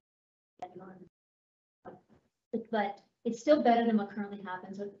challenging, right? But it's still better than what currently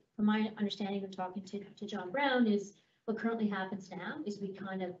happens. But from my understanding of talking to John Brown, is what currently happens now is we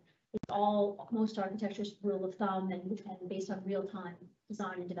kind of, most architecture's rule of thumb and based on real-time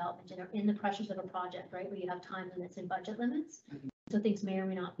design and development and in the pressures of a project, right, where you have time limits and budget limits. So things may or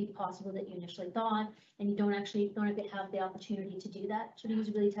may not be possible that you initially thought, and you don't have the opportunity to do that sort of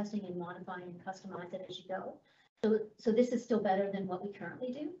usability testing and modify and customize it as you go. So this is still better than what we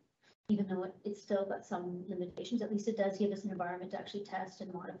currently do, even though it's still got some limitations. At least it does give us an environment to actually test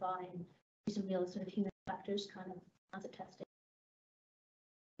and modify and do some real sort of human factors kind of concept testing.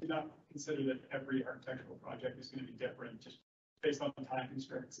 Do not consider that every architectural project is going to be different, just based on time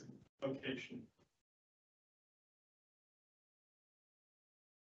constraints and location.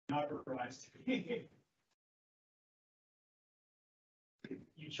 Not realized.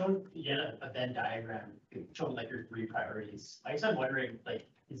 You showed again a Venn diagram showing like your 3 priorities. I guess I'm wondering, like,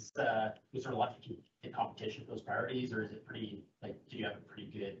 is there a lot to keep in competition for those priorities, or is it pretty like, do you have a pretty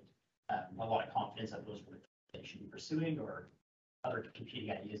good, a lot of confidence that those are what they should be pursuing, or other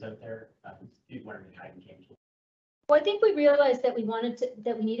competing ideas out there? I'm wondering how you came to. Well, I think we realized that we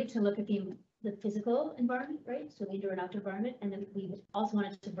needed to look at the physical environment, right? So the indoor and outdoor environment, and then we also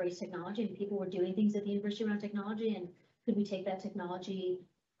wanted to embrace technology, and people were doing things at the university around technology, and could we take that technology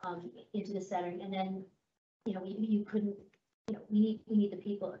into the setting? And then, you know, you couldn't, you know, we need the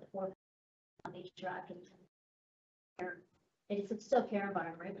people at the forefront of interacting. It's still a care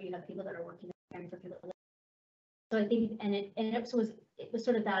environment, right? Where you have people that are working and caring for people. So I think, and it was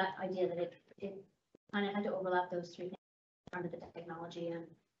sort of that idea that it kind of had to overlap those 3 things under the technology and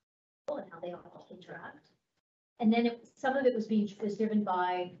how they all interact. And then some of it was driven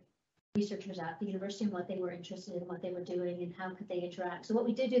by researchers at the university and what they were interested in, what they were doing, and how could they interact. So what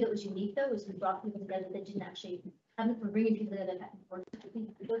we did do that was unique, though, is we brought people together that didn't actually we're bringing people together that hadn't worked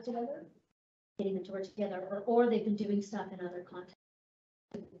together, getting them to work together, or they've been doing stuff in other contexts.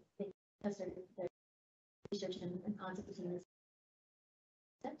 Because their research and concepts in this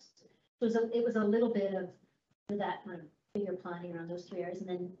text. So it was a little bit of that kind of bigger planning around those 3 areas, and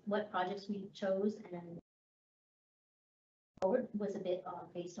then what projects we chose, and then forward was a bit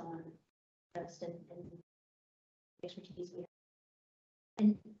based on interest and expertise we have.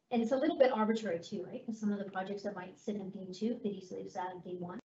 And it's a little bit arbitrary too, right? Because some of the projects that might sit in theme 2 could easily have sat in theme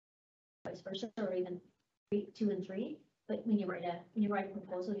 1, vice versa, or even 2 and 3. But when you write a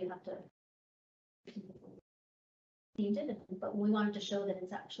proposal, you have to themed it. But we wanted to show that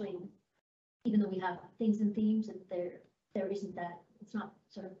it's actually, even though we have things and themes, that there isn't that, it's not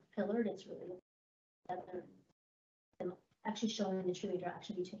sort of pillared. It's really that they're actually showing the true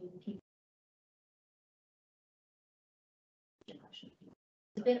interaction between people.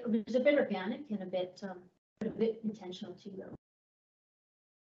 It was a bit organic and a bit intentional too, though.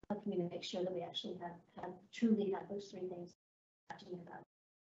 Helping me to make sure that we actually have truly had those 3 things happening about.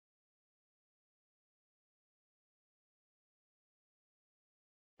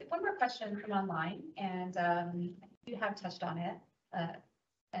 One more question from online, and you have touched on it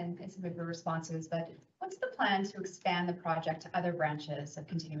and some of your responses, but what's the plan to expand the project to other branches of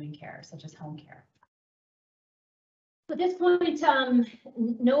continuing care, such as home care? At this point,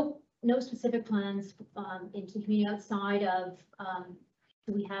 no specific plans into the community outside of,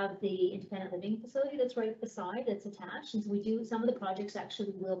 we have the independent living facility that's right beside, that's attached. And so we do, some of the projects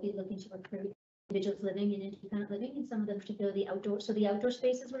actually will be looking to recruit individuals living in independent living, and some of them, particularly the outdoor. So the outdoor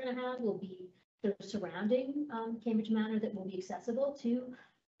spaces we're going to have will be sort of surrounding Cambridge Manor that will be accessible to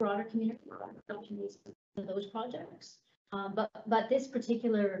broader community opportunities for those projects. But this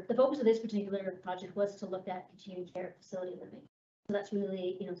particular, the focus of this particular project was to look at continuing care facility living. So that's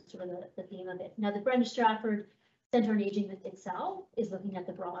really, you know, sort of the theme of it. Now, the Brenda Strafford Centre on Aging itself is looking at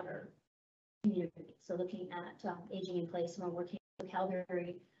the broader community. So looking at aging in place, and we're working with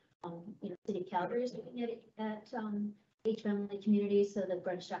Calgary. You know, City of Calgary is looking at age-friendly communities, so the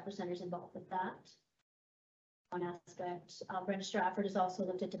Brenda Strafford Centre is involved with that. One aspect, Brenda Strafford has also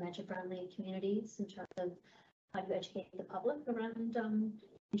looked at dementia-friendly communities in terms of how to educate the public around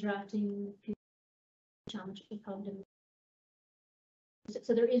interacting with challenges with cognitive.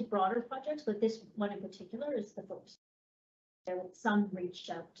 So there is broader projects, but this one in particular is the focus. There were some reached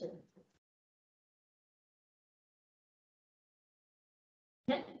out to.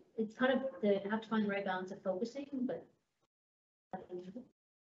 It's kind of, they have to find the right balance of focusing, but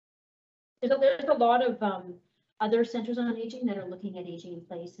there's a lot of other centers on aging that are looking at aging in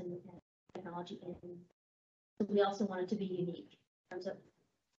place and technology. And we also wanted to be unique in terms of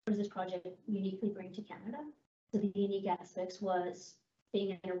what does this project uniquely bring to Canada. So the unique aspects was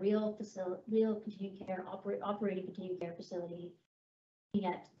being in a real facility, real continuing care, operating continuing care facility, looking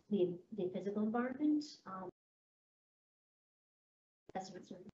at the physical environment. That's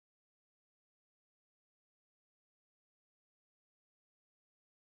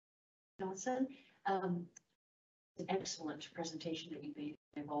Johnson. An excellent presentation that you made.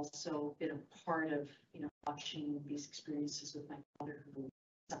 I've also been a part of, watching these experiences with my father who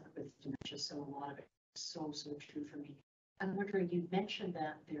suffered with dementia. So a lot of it is so true for me. I'm wondering, you mentioned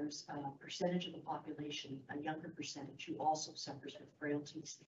that there's a percentage of the population, a younger percentage, who also suffers with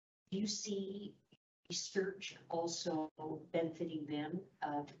frailties. Do you see research also benefiting them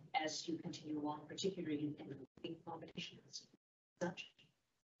as you continue along, particularly in competitions? Such?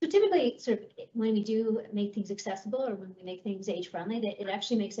 So typically, sort of, when we do make things accessible or when we make things age friendly, that it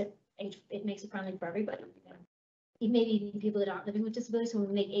actually makes it friendly for everybody. Maybe even people that aren't living with disabilities. So when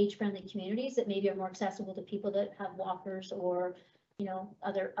we make age friendly communities that maybe are more accessible to people that have walkers or,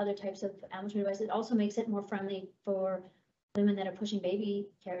 other types of ambulatory devices, it also makes it more friendly for women that are pushing baby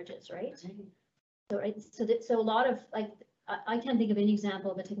carriages, right? So, right. So a lot of, like, I can't think of any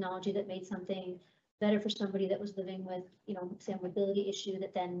example of a technology that made something better for somebody that was living with, say, a mobility issue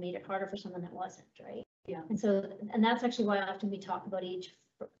that then made it harder for someone that wasn't, right? Yeah. And that's actually why often we talk about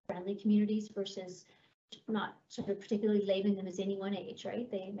age-friendly communities versus not sort of particularly labeling them as any one age,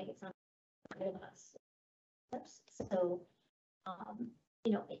 right? They make it sound like of us. So, I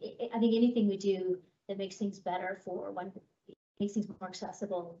think anything we do that makes things better for one, makes things more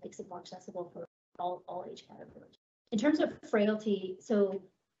accessible, makes it more accessible for all age categories. In terms of frailty, so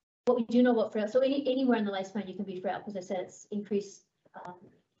what we do know about frail, so anywhere in the lifespan you can be frail, because I said it's increased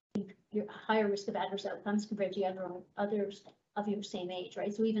your higher risk of adverse outcomes compared to others of your same age,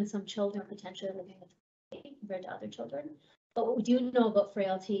 right? So even some children potentially living with compared to other children. But what we do know about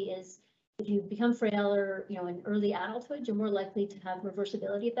frailty is if you become frailer, in early adulthood, you're more likely to have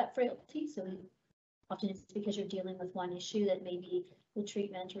reversibility of that frailty. So often it's because you're dealing with one issue that maybe with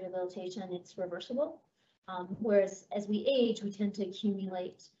treatment or rehabilitation, it's reversible. Whereas as we age, we tend to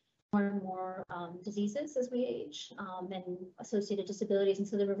accumulate more and more diseases as we age and associated disabilities. And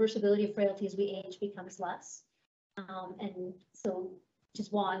so the reversibility of frailty as we age becomes less. And so, which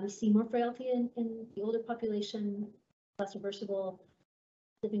is why we see more frailty in the older population, less reversible,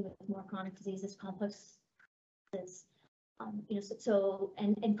 living with more chronic diseases, complex diseases,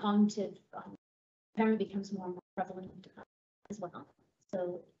 and cognitive impairment becomes more and more prevalent as well.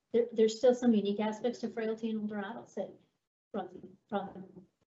 So there's still some unique aspects to frailty in older adults that from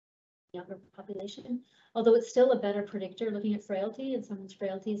younger population, although it's still a better predictor. Looking at frailty and someone's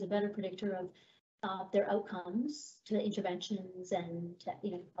frailty is a better predictor of their outcomes to interventions and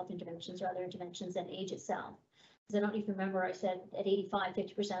health interventions or other interventions than age itself. Because I don't know if you remember, I said at 85,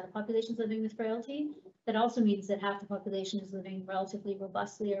 50% of the population is living with frailty. That also means that half the population is living relatively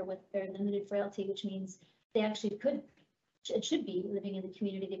robustly or with very limited frailty, which means they actually should be living in the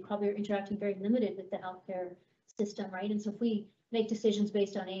community. They probably are interacting very limited with the healthcare system, right? And so if we make decisions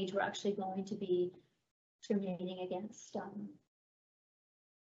based on age, we're actually going to be discriminating against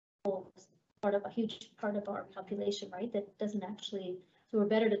a huge part of our population, right? That doesn't actually, so we're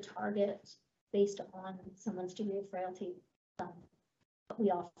better to target based on someone's degree of frailty. What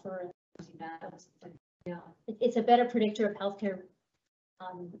we offer, it's a better predictor of healthcare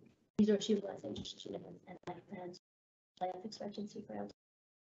resource utilization and life expectancy frailty.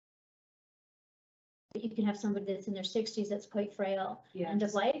 But you can have somebody that's in their 60s that's quite frail, end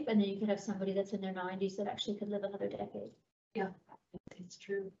of life, and then you could have somebody that's in their 90s that actually could live another decade. Yeah, it's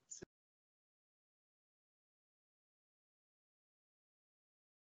true. So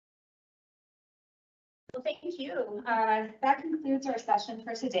Well, thank you. That concludes our session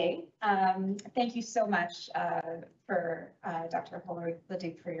for today. Thank you so much for Dr.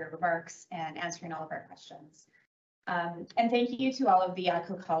 Holroyd-Leduc for your remarks and answering all of our questions. And thank you to all of the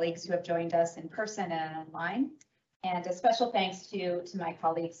ATCO colleagues who have joined us in person and online. And a special thanks to my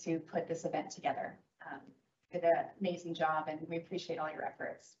colleagues who put this event together. Did an amazing job, and we appreciate all your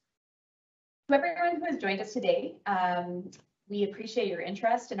efforts. To everyone who has joined us today, we appreciate your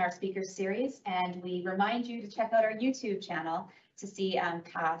interest in our speaker series, and we remind you to check out our YouTube channel to see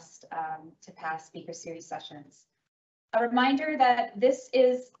past speaker series sessions. A reminder that this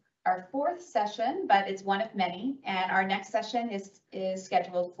is our 4th session, but it's one of many, and our next session is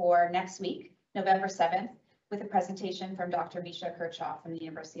scheduled for next week, November 7th, with a presentation from Dr. Misha Kirchhoff from the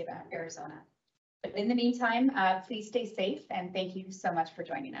University of Arizona. But in the meantime, please stay safe, and thank you so much for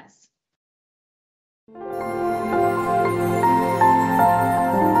joining us.